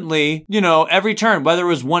consistently, every turn. Whether it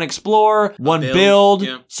was one explore, one build,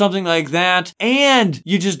 something like that. And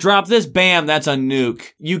you just drop this, bam, that's a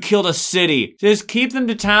nuke. You killed a city. Just keep them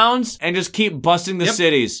to towns and just keep busting the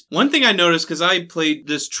cities. One thing I noticed, because I played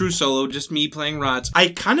this true solo, just me playing Rots, I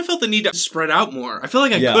kind of felt the need to spread out more. I feel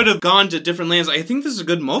like I could have gone to different lands. I think this is a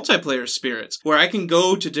good multiplayer Spirits, where I can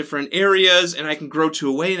go to different areas and I can grow 2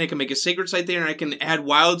 away and I can make a sacred site there and I can add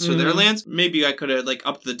wilds to their lands. Maybe I could have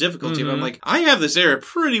upped the difficulty, but I'm like, I have this area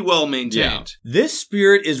pretty well maintained. This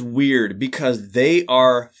spirit is weird because they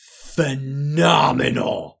are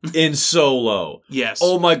phenomenal in solo. Yes.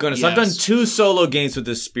 Oh my goodness. I've done 2 solo games with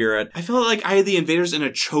this spirit. I felt like I had the invaders in a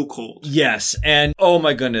chokehold. Yes. And oh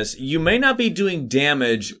my goodness. You may not be doing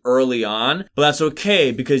damage early on, but that's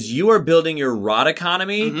okay because you are building your rot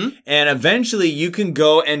economy and eventually you can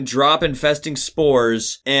go and drop infesting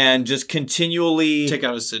spores and just continually take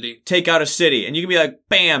out a city. And you can be like,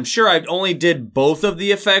 bam, sure, I only did both of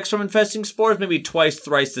the effects from infesting spores maybe twice,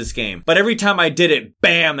 thrice this game. But every time I did it,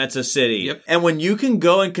 bam, that's a city. Yep. And when you can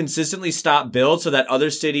go and consistently stop builds so that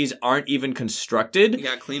other cities aren't even constructed, you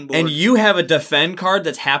got clean board. and you have a defend card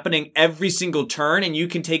that's happening every single turn, and you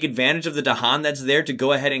can take advantage of the Dahan that's there to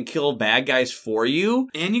go ahead and kill bad guys for you.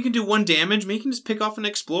 And you can do 1 damage, but you can just pick off an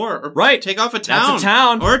explorer. Or take off a town. That's a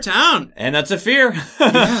town. Or a town. And that's a fear.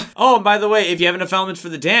 Oh, and by the way, if you have enough elements for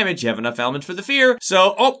the damage, you have enough elements for the fear.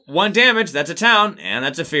 So, 1 damage, that's a town, and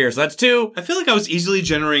that's a fear. So that's 2. I feel like I was easily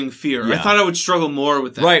generating fear. I thought I would struggle more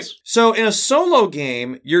with that. Right. So in a solo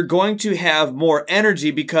game, you're going to have more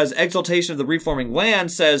energy because Exaltation of the Reforming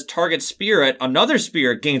Land says target spirit, another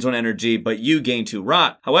spirit gains 1 energy, but you gain 2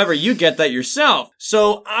 rot. However, you get that yourself.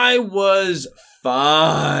 So I was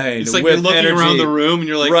fine. It's like with you're looking energy around the room and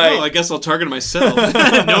you're like, I guess I'll target myself.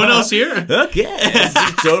 No one else here? Okay.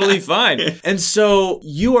 It's totally fine. And so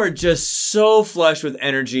you are just so flush with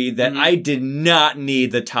energy that I did not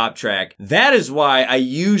need the top track. That is why I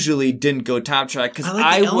usually didn't go top track because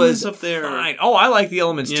I was up there. Fine. Oh, I like the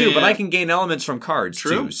elements too, but I can gain elements from cards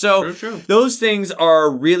True. too. So True. those things are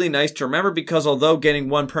really nice to remember because although getting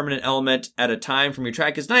 1 permanent element at a time from your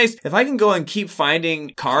track is nice, if I can go and keep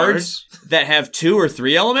finding cards that have 2 or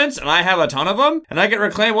 3 elements and I have a ton of them and I can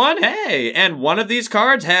reclaim 1, hey, and one of these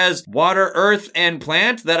cards has water, earth, and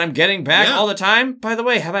plant that I'm getting back all the time. By the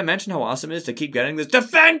way, have I mentioned how awesome it is to keep getting this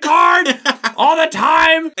defend card all the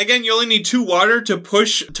time? Again, you only need 2 water to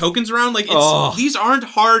push tokens around. Like, these aren't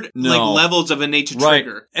hard levels of innate to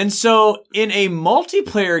trigger. And so in a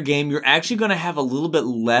multiplayer game, you're actually going to have a little bit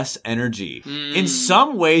less energy. In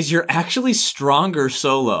some ways, you're actually stronger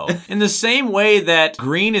solo. In the same way that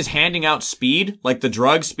green is handing out speed, like the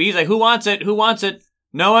drug speed, like who wants it? Who wants it?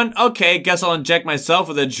 No one? Okay, guess I'll inject myself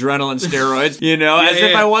with adrenaline steroids,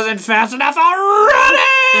 if I wasn't fast enough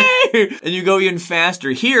already! And you go even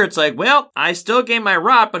faster. Here, it's like, well, I still gain my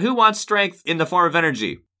rot, but who wants strength in the form of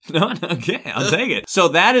energy? No, okay, I'll take it. So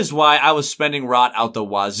that is why I was spending rot out the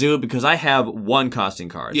wazoo, because I have 1 costing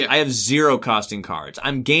cards. I have 0 costing cards.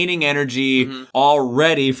 I'm gaining energy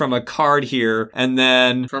already from a card here, and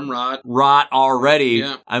then from rot already,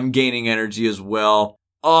 I'm gaining energy as well.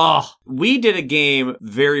 Oh, we did a game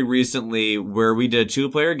very recently where we did a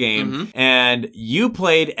 2-player game, and you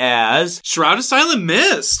played as Shroud of Silent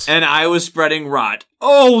Mist, and I was spreading rot.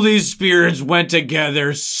 Oh, these spirits went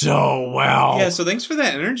together so well. Yeah, so thanks for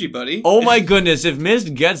that energy, buddy. Oh my goodness, if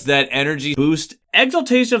Mist gets that energy boost,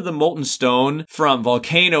 Exaltation of the Molten Stone from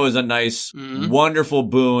Volcano is a nice, wonderful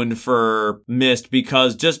boon for Mist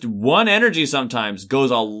because just 1 energy sometimes goes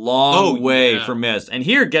a long way for Mist. And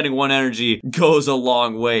here, getting 1 energy goes a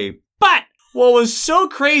long way. But what was so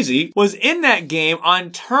crazy was in that game,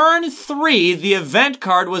 on turn 3, the event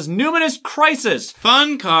card was Numinous Crisis.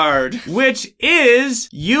 Fun card. Which is,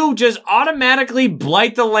 you just automatically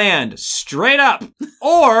blight the land, straight up.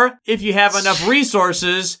 Or, if you have enough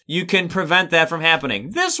resources, you can prevent that from happening.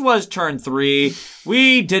 This was turn 3.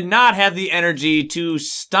 We did not have the energy to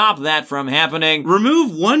stop that from happening.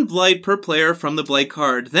 Remove 1 blight per player from the blight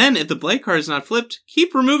card. Then, if the blight card is not flipped,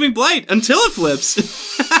 keep removing blight until it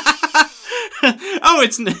flips.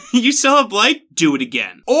 You sell a blight? do it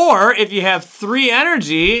again. Or if you have 3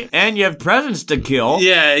 energy and you have presence to kill.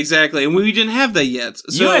 Yeah, exactly. And we didn't have that yet.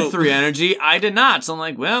 So, you had 3 energy, I did not. So I'm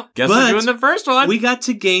like, well, guess I'm doing the first one. We got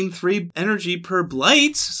to gain 3 energy per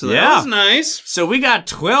blight, so that was nice. So we got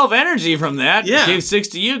 12 energy from that. Yeah. Gave 6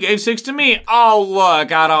 to you, gave 6 to me. Oh,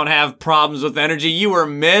 look, I don't have problems with energy. You were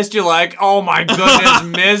Mist. You're like, oh my goodness,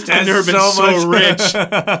 Mist has I've never been so rich.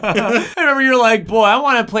 I remember you're like, boy, I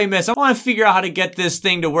want to play Mist. I want to figure out how to get this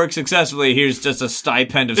thing to work successfully. Here's just a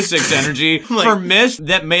stipend of 6 energy. For Mist,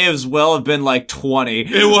 that may as well have been like 20.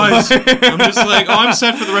 It was. I'm just like, oh, I'm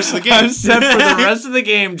set for the rest of the game. I'm set for the rest of the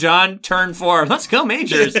game, John. Turn 4. Let's go,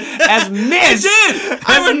 Majors. As Mist.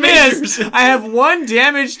 I went Majors. I have 1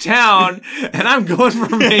 damaged town, and I'm going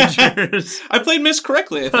for Majors. I played Mist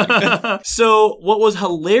correctly, I think. So, what was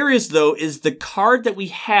hilarious, though, is the card that we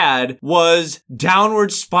had was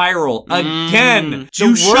Downward Spiral. Again.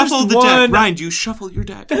 You shuffle the one. deck. Ryan, do you shuffle your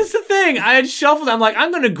deck? That's the thing. I had shuffled. I'm like,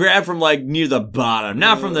 I'm going to grab from like near the bottom,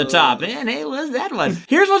 not from the top. And hey, what's that one?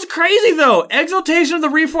 Here's what's crazy, though. Exaltation of the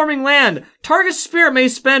Reforming Land. Target spirit may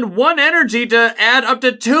spend 1 energy to add up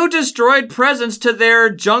to 2 destroyed presence to their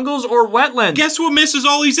jungles or wetlands. Guess what misses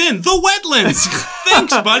all he's in? The wetlands.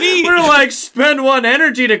 Thanks, buddy. We're like, spend 1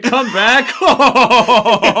 energy to come back.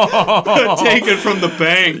 Taken from the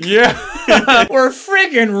bank. Yeah. We're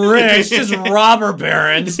freaking rich. Just robber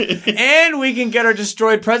barons. And we can get our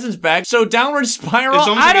destroyed presence back. So Downward Spiral,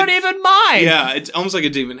 I don't even mind. Yeah, it's almost like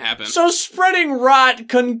it didn't even happen. So Spreading Rot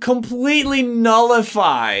can completely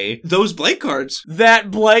nullify those Blight cards.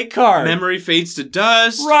 That Blight card. Memory fades to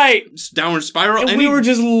dust. Right. Downward Spiral. And we were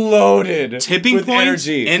just loaded. Tipping with points.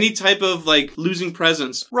 Energy. Any type of like losing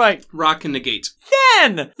presence. Right. Rock can negate.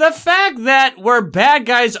 Then, the fact that where bad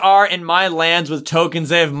guys are in my lands with tokens,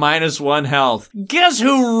 they have -1 health. Guess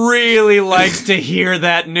who really likes to hear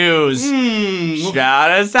that news?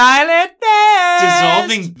 Shout a silent nest.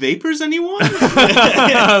 Dissolving vapors, anyone?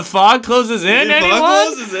 Fog closes in, anyone?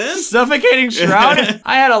 Fog closes in? Suffocating shroud?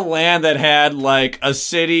 I had a land that had like a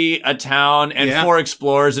city, a town, and 4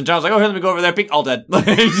 explorers, and John's like, oh, here, let me go over there. Pink, all dead.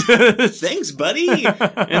 Thanks, buddy.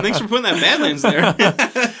 And thanks for putting that Badlands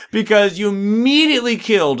there. Because you immediately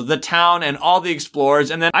killed the town and all the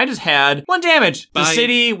explorers, and then I just had 1 damage. The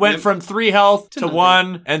city went from 3 health to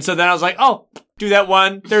 1, and so then I was like, oh, do that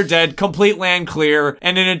 1, they're dead, complete land clear,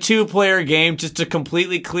 and in a 2-player game, just to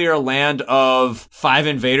completely clear a land of 5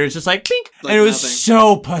 invaders, just like, pink, like and it was nothing.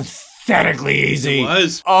 so pathetically easy. It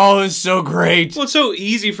was. Oh, it was so great. Well, it's so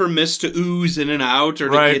easy for Mist to ooze in and out or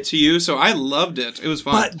to get to you, so I loved it. It was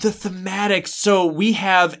fun. But the thematics, so we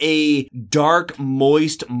have a dark,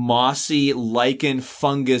 moist, mossy, lichen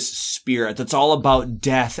fungus spirit that's all about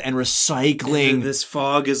death and recycling. And this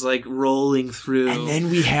fog is like rolling through. And then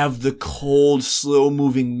we have the cold,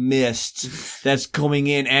 slow-moving mist that's coming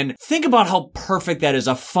in. And think about how perfect that is.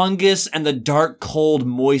 A fungus and the dark, cold,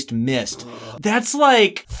 moist mist. That's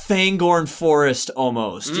like Fangorn Forest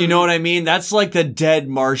almost. You know what I mean? That's like the dead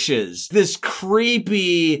marshes. This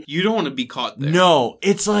creepy... You don't want to be caught there. No,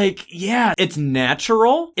 it's like, yeah, it's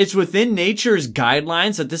natural. It's within nature's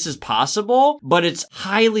guidelines that this is possible, but it's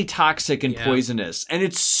highly toxic and poisonous. And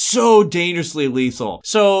it's so dangerously lethal.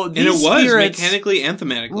 So these and it was spirits, mechanically and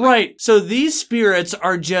thematically. Right. So these spirits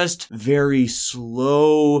are just very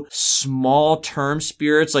slow, small-term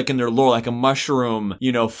spirits, like in their lore, like a mushroom.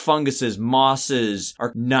 You know, funguses, mosses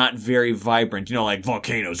are not very vibrant. You know, like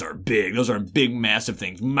volcanoes are big. Those are big, massive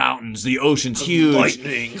things. Mountains, the ocean's huge.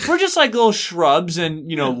 Lightning. We're just like little shrubs and,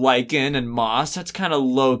 you know, lichen and moss. That's kind of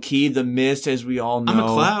low-key. The mist, as we all know. I'm a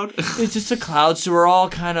cloud. It's just a cloud, so we're all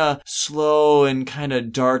kind of slow and kind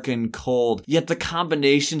of dark and cold. Yet the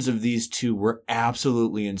combinations of these two were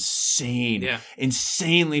absolutely insane. Yeah.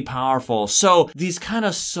 Insanely powerful. So these kind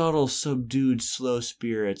of subtle, subdued, slow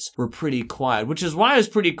spirits were pretty quiet, which is why it was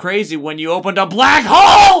pretty crazy when you opened a black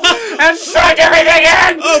hole and sucked everything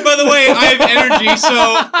in! Oh, by the way, I have energy, so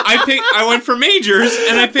I went for majors,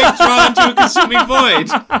 and I picked Draw into a Consuming Void.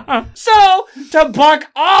 So, to buck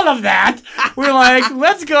all of that, we're like,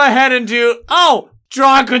 let's go ahead and do,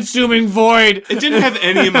 Draw Consuming Void. It didn't have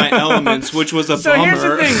any of my elements, which was a So bummer. here's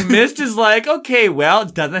the thing, Mist is like, okay, well,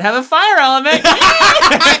 it doesn't have a fire element.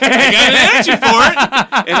 I got an energy for it.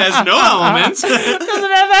 It has no elements. It doesn't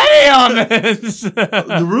have any elements.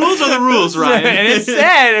 The rules are the rules, Ryan. And it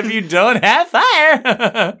said if you don't have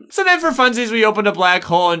fire. So then for funsies, we opened a black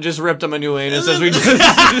hole and just ripped them a new anus as we just...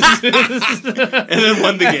 and then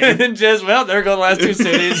won the game. And just, well, there go the last 2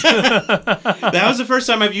 cities. That was the first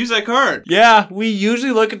time I've used that card. Yeah, we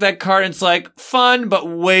usually look at that card and it's like, fun, but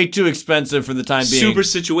way too expensive for the time being. Super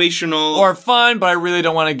situational. Or fun, but I really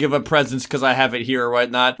don't want to give up presents because I have it here or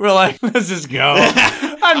whatnot. We're like, let's just go.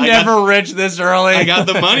 I I'm never rich this early. I got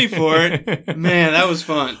the money for it. Man, that was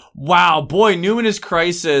fun. Wow, boy, Numinous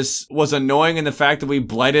Crisis was annoying in the fact that we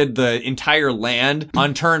blighted the entire land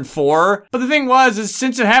on turn 4. But the thing was, is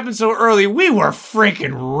since it happened so early, we were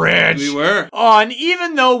freaking rich. We were. Oh, and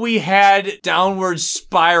even though we had Downward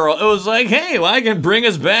Spiral, it was like, hey, well, I can bring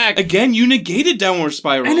us back. Again, you negated Downward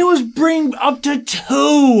Spiral. And it was bring up to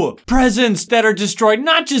 2 presents that are destroyed,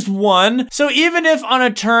 not just 1. So even if on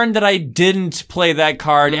a turn that I didn't play that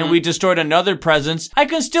card and we destroyed another presence, I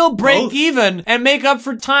can still break Both. even and make up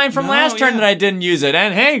for time from last turn that I didn't use it.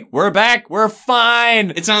 And hey, we're back. We're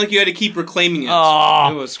fine. It's not like you had to keep reclaiming it. Oh,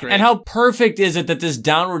 it was great. and how perfect is it that this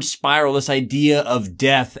Downward Spiral, this idea of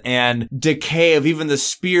death and decay of even the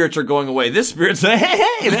spirits are going away. This spirit say,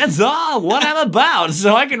 hey, that's all what I'm about.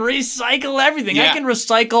 So I can recycle everything. I can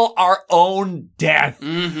recycle our own death,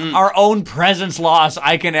 our own presence loss.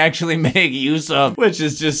 I can actually make use of, which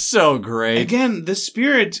is just so great. Again, the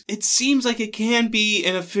spirit, it seems like it can be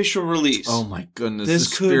an official release. Oh my goodness, this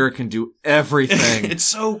spirit can do everything. It's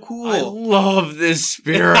so cool. I love this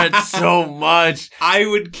spirit so much. I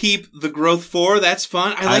would keep the growth 4. That's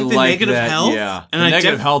fun. I like the negative health. Yeah, and the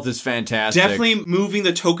negative health is fantastic. Definitely moving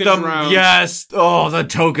the tokens around. Yes. Oh, the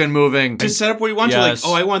token moving. To set up where you want to. Like,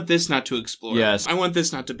 oh, I want this not to explore. Yes. I want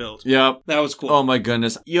this not to build. Yep. That was cool. Oh my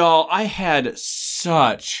goodness. Y'all, I had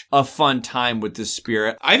such a fun time with this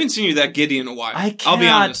spirit. I haven't seen you that giddy in a while. I'll be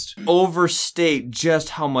honest. Overstate just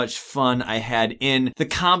how much fun I had in the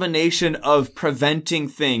combination of preventing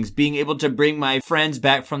things, being able to bring my friends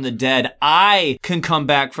back from the dead. I can come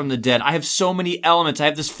back from the dead. I have so many elements. I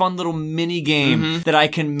have this fun little mini game that I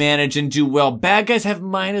can manage and do well. Bad guys have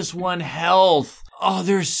 -1 health. Oh,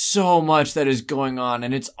 there's so much that is going on,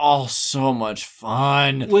 and it's all so much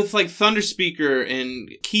fun. With like Thunderspeaker and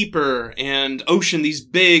Keeper and Ocean, these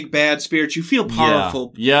big bad spirits, you feel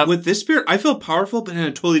powerful. Yeah. With this spirit, I feel powerful, but in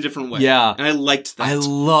a totally different way. Yeah. And I liked that. I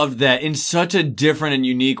loved that in such a different and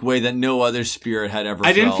unique way that no other spirit had ever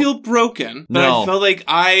felt. I didn't feel broken, but No. I felt like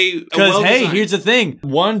Because, hey, here's the thing.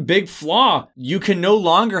 One big flaw. You can no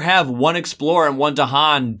longer have one Explorer and one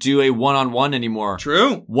Dahan do a one-on-one anymore.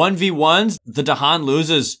 True. 1v1s, the Dahan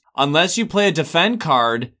loses. Unless you play a defend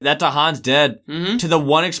card, that Dahan's dead. To the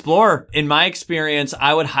one Explorer. In my experience,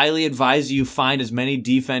 I would highly advise you find as many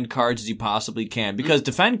defend cards as you possibly can. Because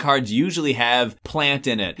defend cards usually have plant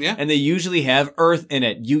in it. Yeah. And they usually have earth in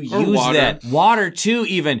it. You Or use water. that. Water too,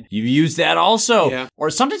 even. You use that also. Yeah. Or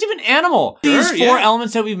sometimes even animal. Sure, These 4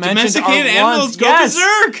 elements that we've mentioned Domesticated are ones. animals go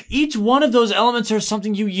berserk! Each one of those elements are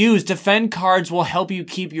something you use. Defend cards will help you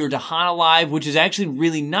keep your Dahan alive, which is actually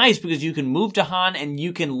really nice because you can move Dahan and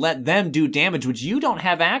you can let them do damage, which you don't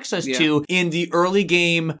have access to in the early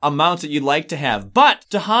game amounts that you'd like to have. But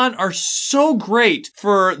Dahan are so great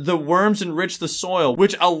for the Worms Enrich the Soil,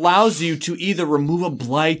 which allows you to either remove a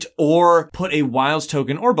blight or put a wilds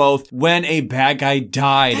token, or both, when a bad guy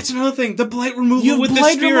died. That's another thing. The blight removal You have with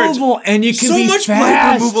blight the spirit. removal, and you can so be much fast.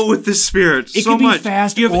 blight removal with this spirit. It so can be much.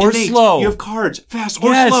 fast you have or innate, slow. You have cards. Fast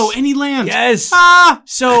or Yes. slow. Any land. Yes. Ah!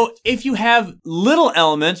 So if you have little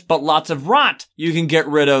elements but lots of rot, you can get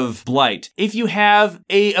rid of blight. If you have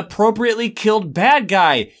a appropriately killed bad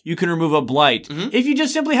guy, you can remove a blight. If you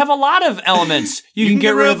just simply have a lot of elements, you can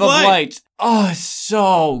get rid of a blight. Oh, it's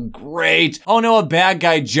so great. Oh no, a bad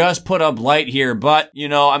guy just put a blight here, but, you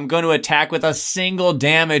know, I'm going to attack with a single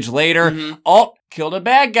damage later. Oh, killed a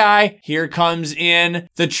bad guy. Here comes in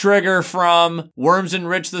the trigger from Worms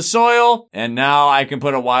Enrich the Soil, and now I can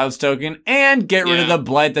put a wilds token and get rid of the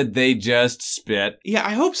blight that they just spit. Yeah,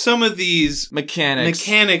 I hope some of these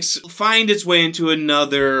mechanics find its way into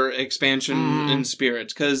another expansion in Spirit,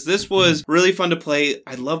 because this was really fun to play.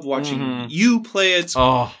 I loved watching you play it.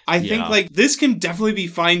 Oh, I think like this can definitely be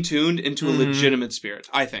fine-tuned into a legitimate Spirit,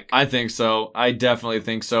 I think. I think so. I definitely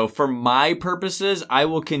think so. For my purposes, I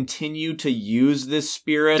will continue to use this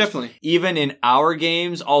spirit. Definitely. Even in our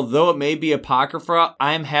games, although it may be Apocrypha,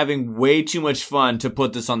 I'm having way too much fun to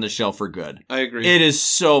put this on the shelf for good. I agree. It is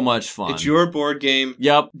so much fun. It's your board game.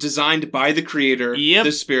 Yep. Designed by the creator. Yep.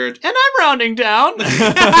 The spirit. And I'm rounding down.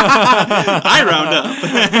 I round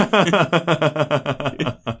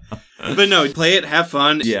up. But no, play it, have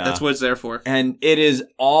fun. Yeah. That's what it's there for. And it is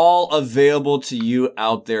all available to you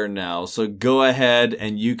out there now. So go ahead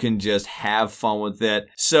and you can just have fun with it.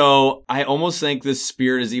 So I almost think this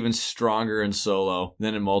spirit is even stronger in solo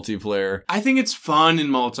than in multiplayer. I think it's fun in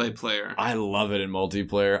multiplayer. I love it in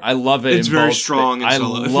multiplayer. I love it It's in very both. strong in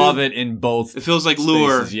solo. I love it in both. It feels like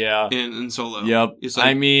lure spaces, yeah. in solo. Yep. It's like,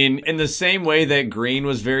 I mean, in the same way that green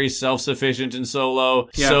was very self-sufficient in solo,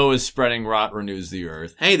 Yeah. so is spreading rot renews the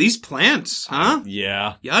earth. hey, these plants plants, huh?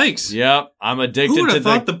 Yeah. Yikes. Yep. I'm addicted Who would to have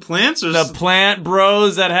thought the plants are the plant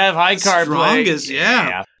bros that have high card play. strongest?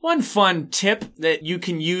 Yeah. One fun tip that you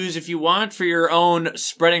can use if you want for your own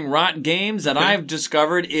spreading rot games that I've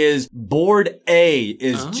discovered is board A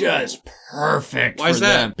is just perfect Why for is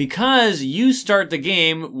that? them. Because you start the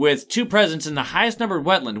game with 2 presents in the highest numbered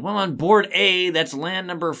wetland. Well, on board A, that's land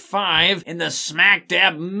number 5 in the smack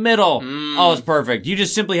dab middle. Oh, it's perfect. You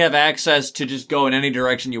just simply have access to just go in any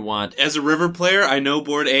direction you want. As a river player, I know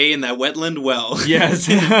board A in that wetland well. Yes.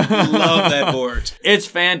 Love that board. It's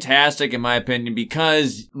fantastic in my opinion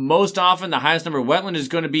because most often the highest number wetland is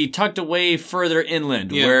going to be tucked away further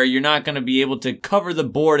inland where you're not going to be able to cover the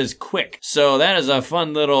board as quick. So that is a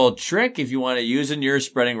fun little trick if you want to use in your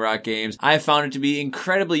spreading rock games. I found it to be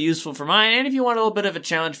incredibly useful for mine, and if you want a little bit of a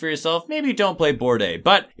challenge for yourself, maybe don't play board A.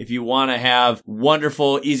 But if you want to have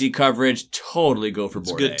wonderful, easy coverage, totally go for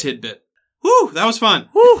board A. It's a good tidbit. Whew, that was fun.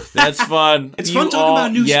 Whew, that's fun. It's fun talking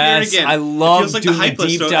about new Spirit again. I love it feels like doing the hype the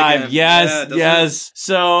deep list dive. again. Yes, Yeah, yes.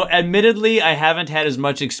 So, admittedly, I haven't had as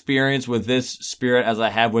much experience with this Spirit as I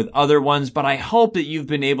have with other ones, but I hope that you've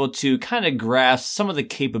been able to kind of grasp some of the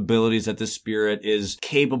capabilities that this Spirit is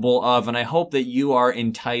capable of, and I hope that you are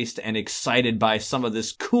enticed and excited by some of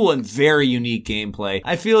this cool and very unique gameplay.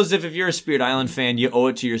 I feel as if you're a Spirit Island fan, you owe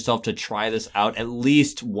it to yourself to try this out at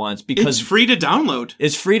least once because It's free to download.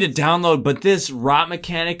 it's free to download, but this rot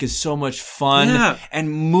mechanic is so much fun. And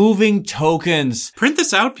moving tokens. Print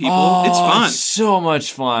this out, people. Oh, it's fun. So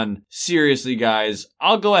much fun. Seriously, guys.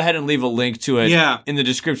 I'll go ahead and leave a link to it in the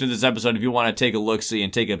description of this episode if you want to take a look-see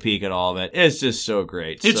and take a peek at all of it. It's just so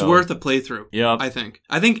great. It's worth a playthrough. Yep. I think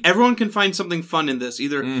everyone can find something fun in this,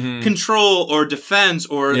 either control or defense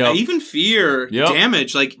or even fear,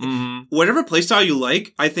 damage. Like whatever playstyle you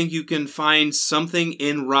like, I think you can find something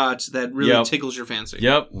in Rot that really tickles your fancy.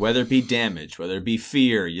 Yep. Whether it be damage, whether it be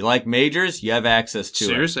fear. You like majors, you have access to it.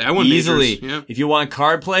 Seriously, I want easily. majors. Yeah. If you want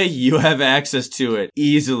card play, you have access to it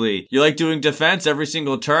easily. You like doing defense every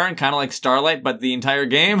single turn, kind of like Starlight, but the entire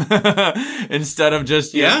game instead of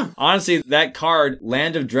just you know, honestly, that card,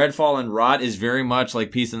 Land of Dreadfall and Rot, is very much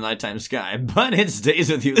like Peace in the Nighttime Sky, but it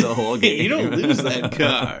stays with you the whole game. You don't lose that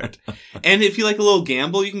card. And if you like a little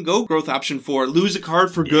gamble, you can go growth option 4, lose a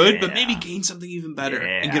card for good, but maybe gain something even better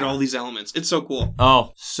and get all these elements. It's so cool.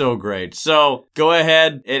 Oh, so great. So go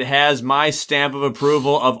ahead. It has my stamp of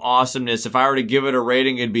approval of awesomeness. If I were to give it a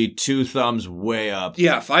rating, it'd be 2 thumbs way up.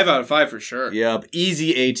 Yeah, 5 out of 5 for sure. Yep.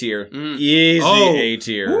 Easy A tier. Easy A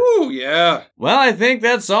tier. Ooh, yeah. Well, I think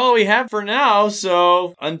that's all we have for now.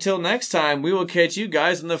 So until next time, we will catch you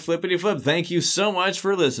guys on the flippity flip. Thank you so much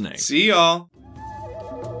for listening. See y'all.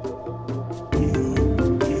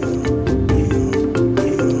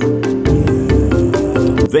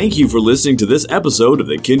 Thank you for listening to this episode of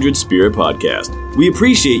the Kindred Spirit Podcast. We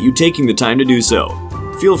appreciate you taking the time to do so.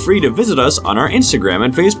 Feel free to visit us on our Instagram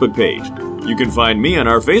and Facebook page. You can find me on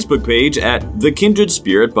our Facebook page at The Kindred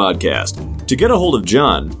Spirit Podcast. To get a hold of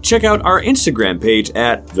John, check out our Instagram page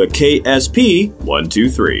at the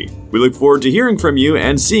KSP123. We look forward to hearing from you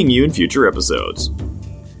and seeing you in future episodes.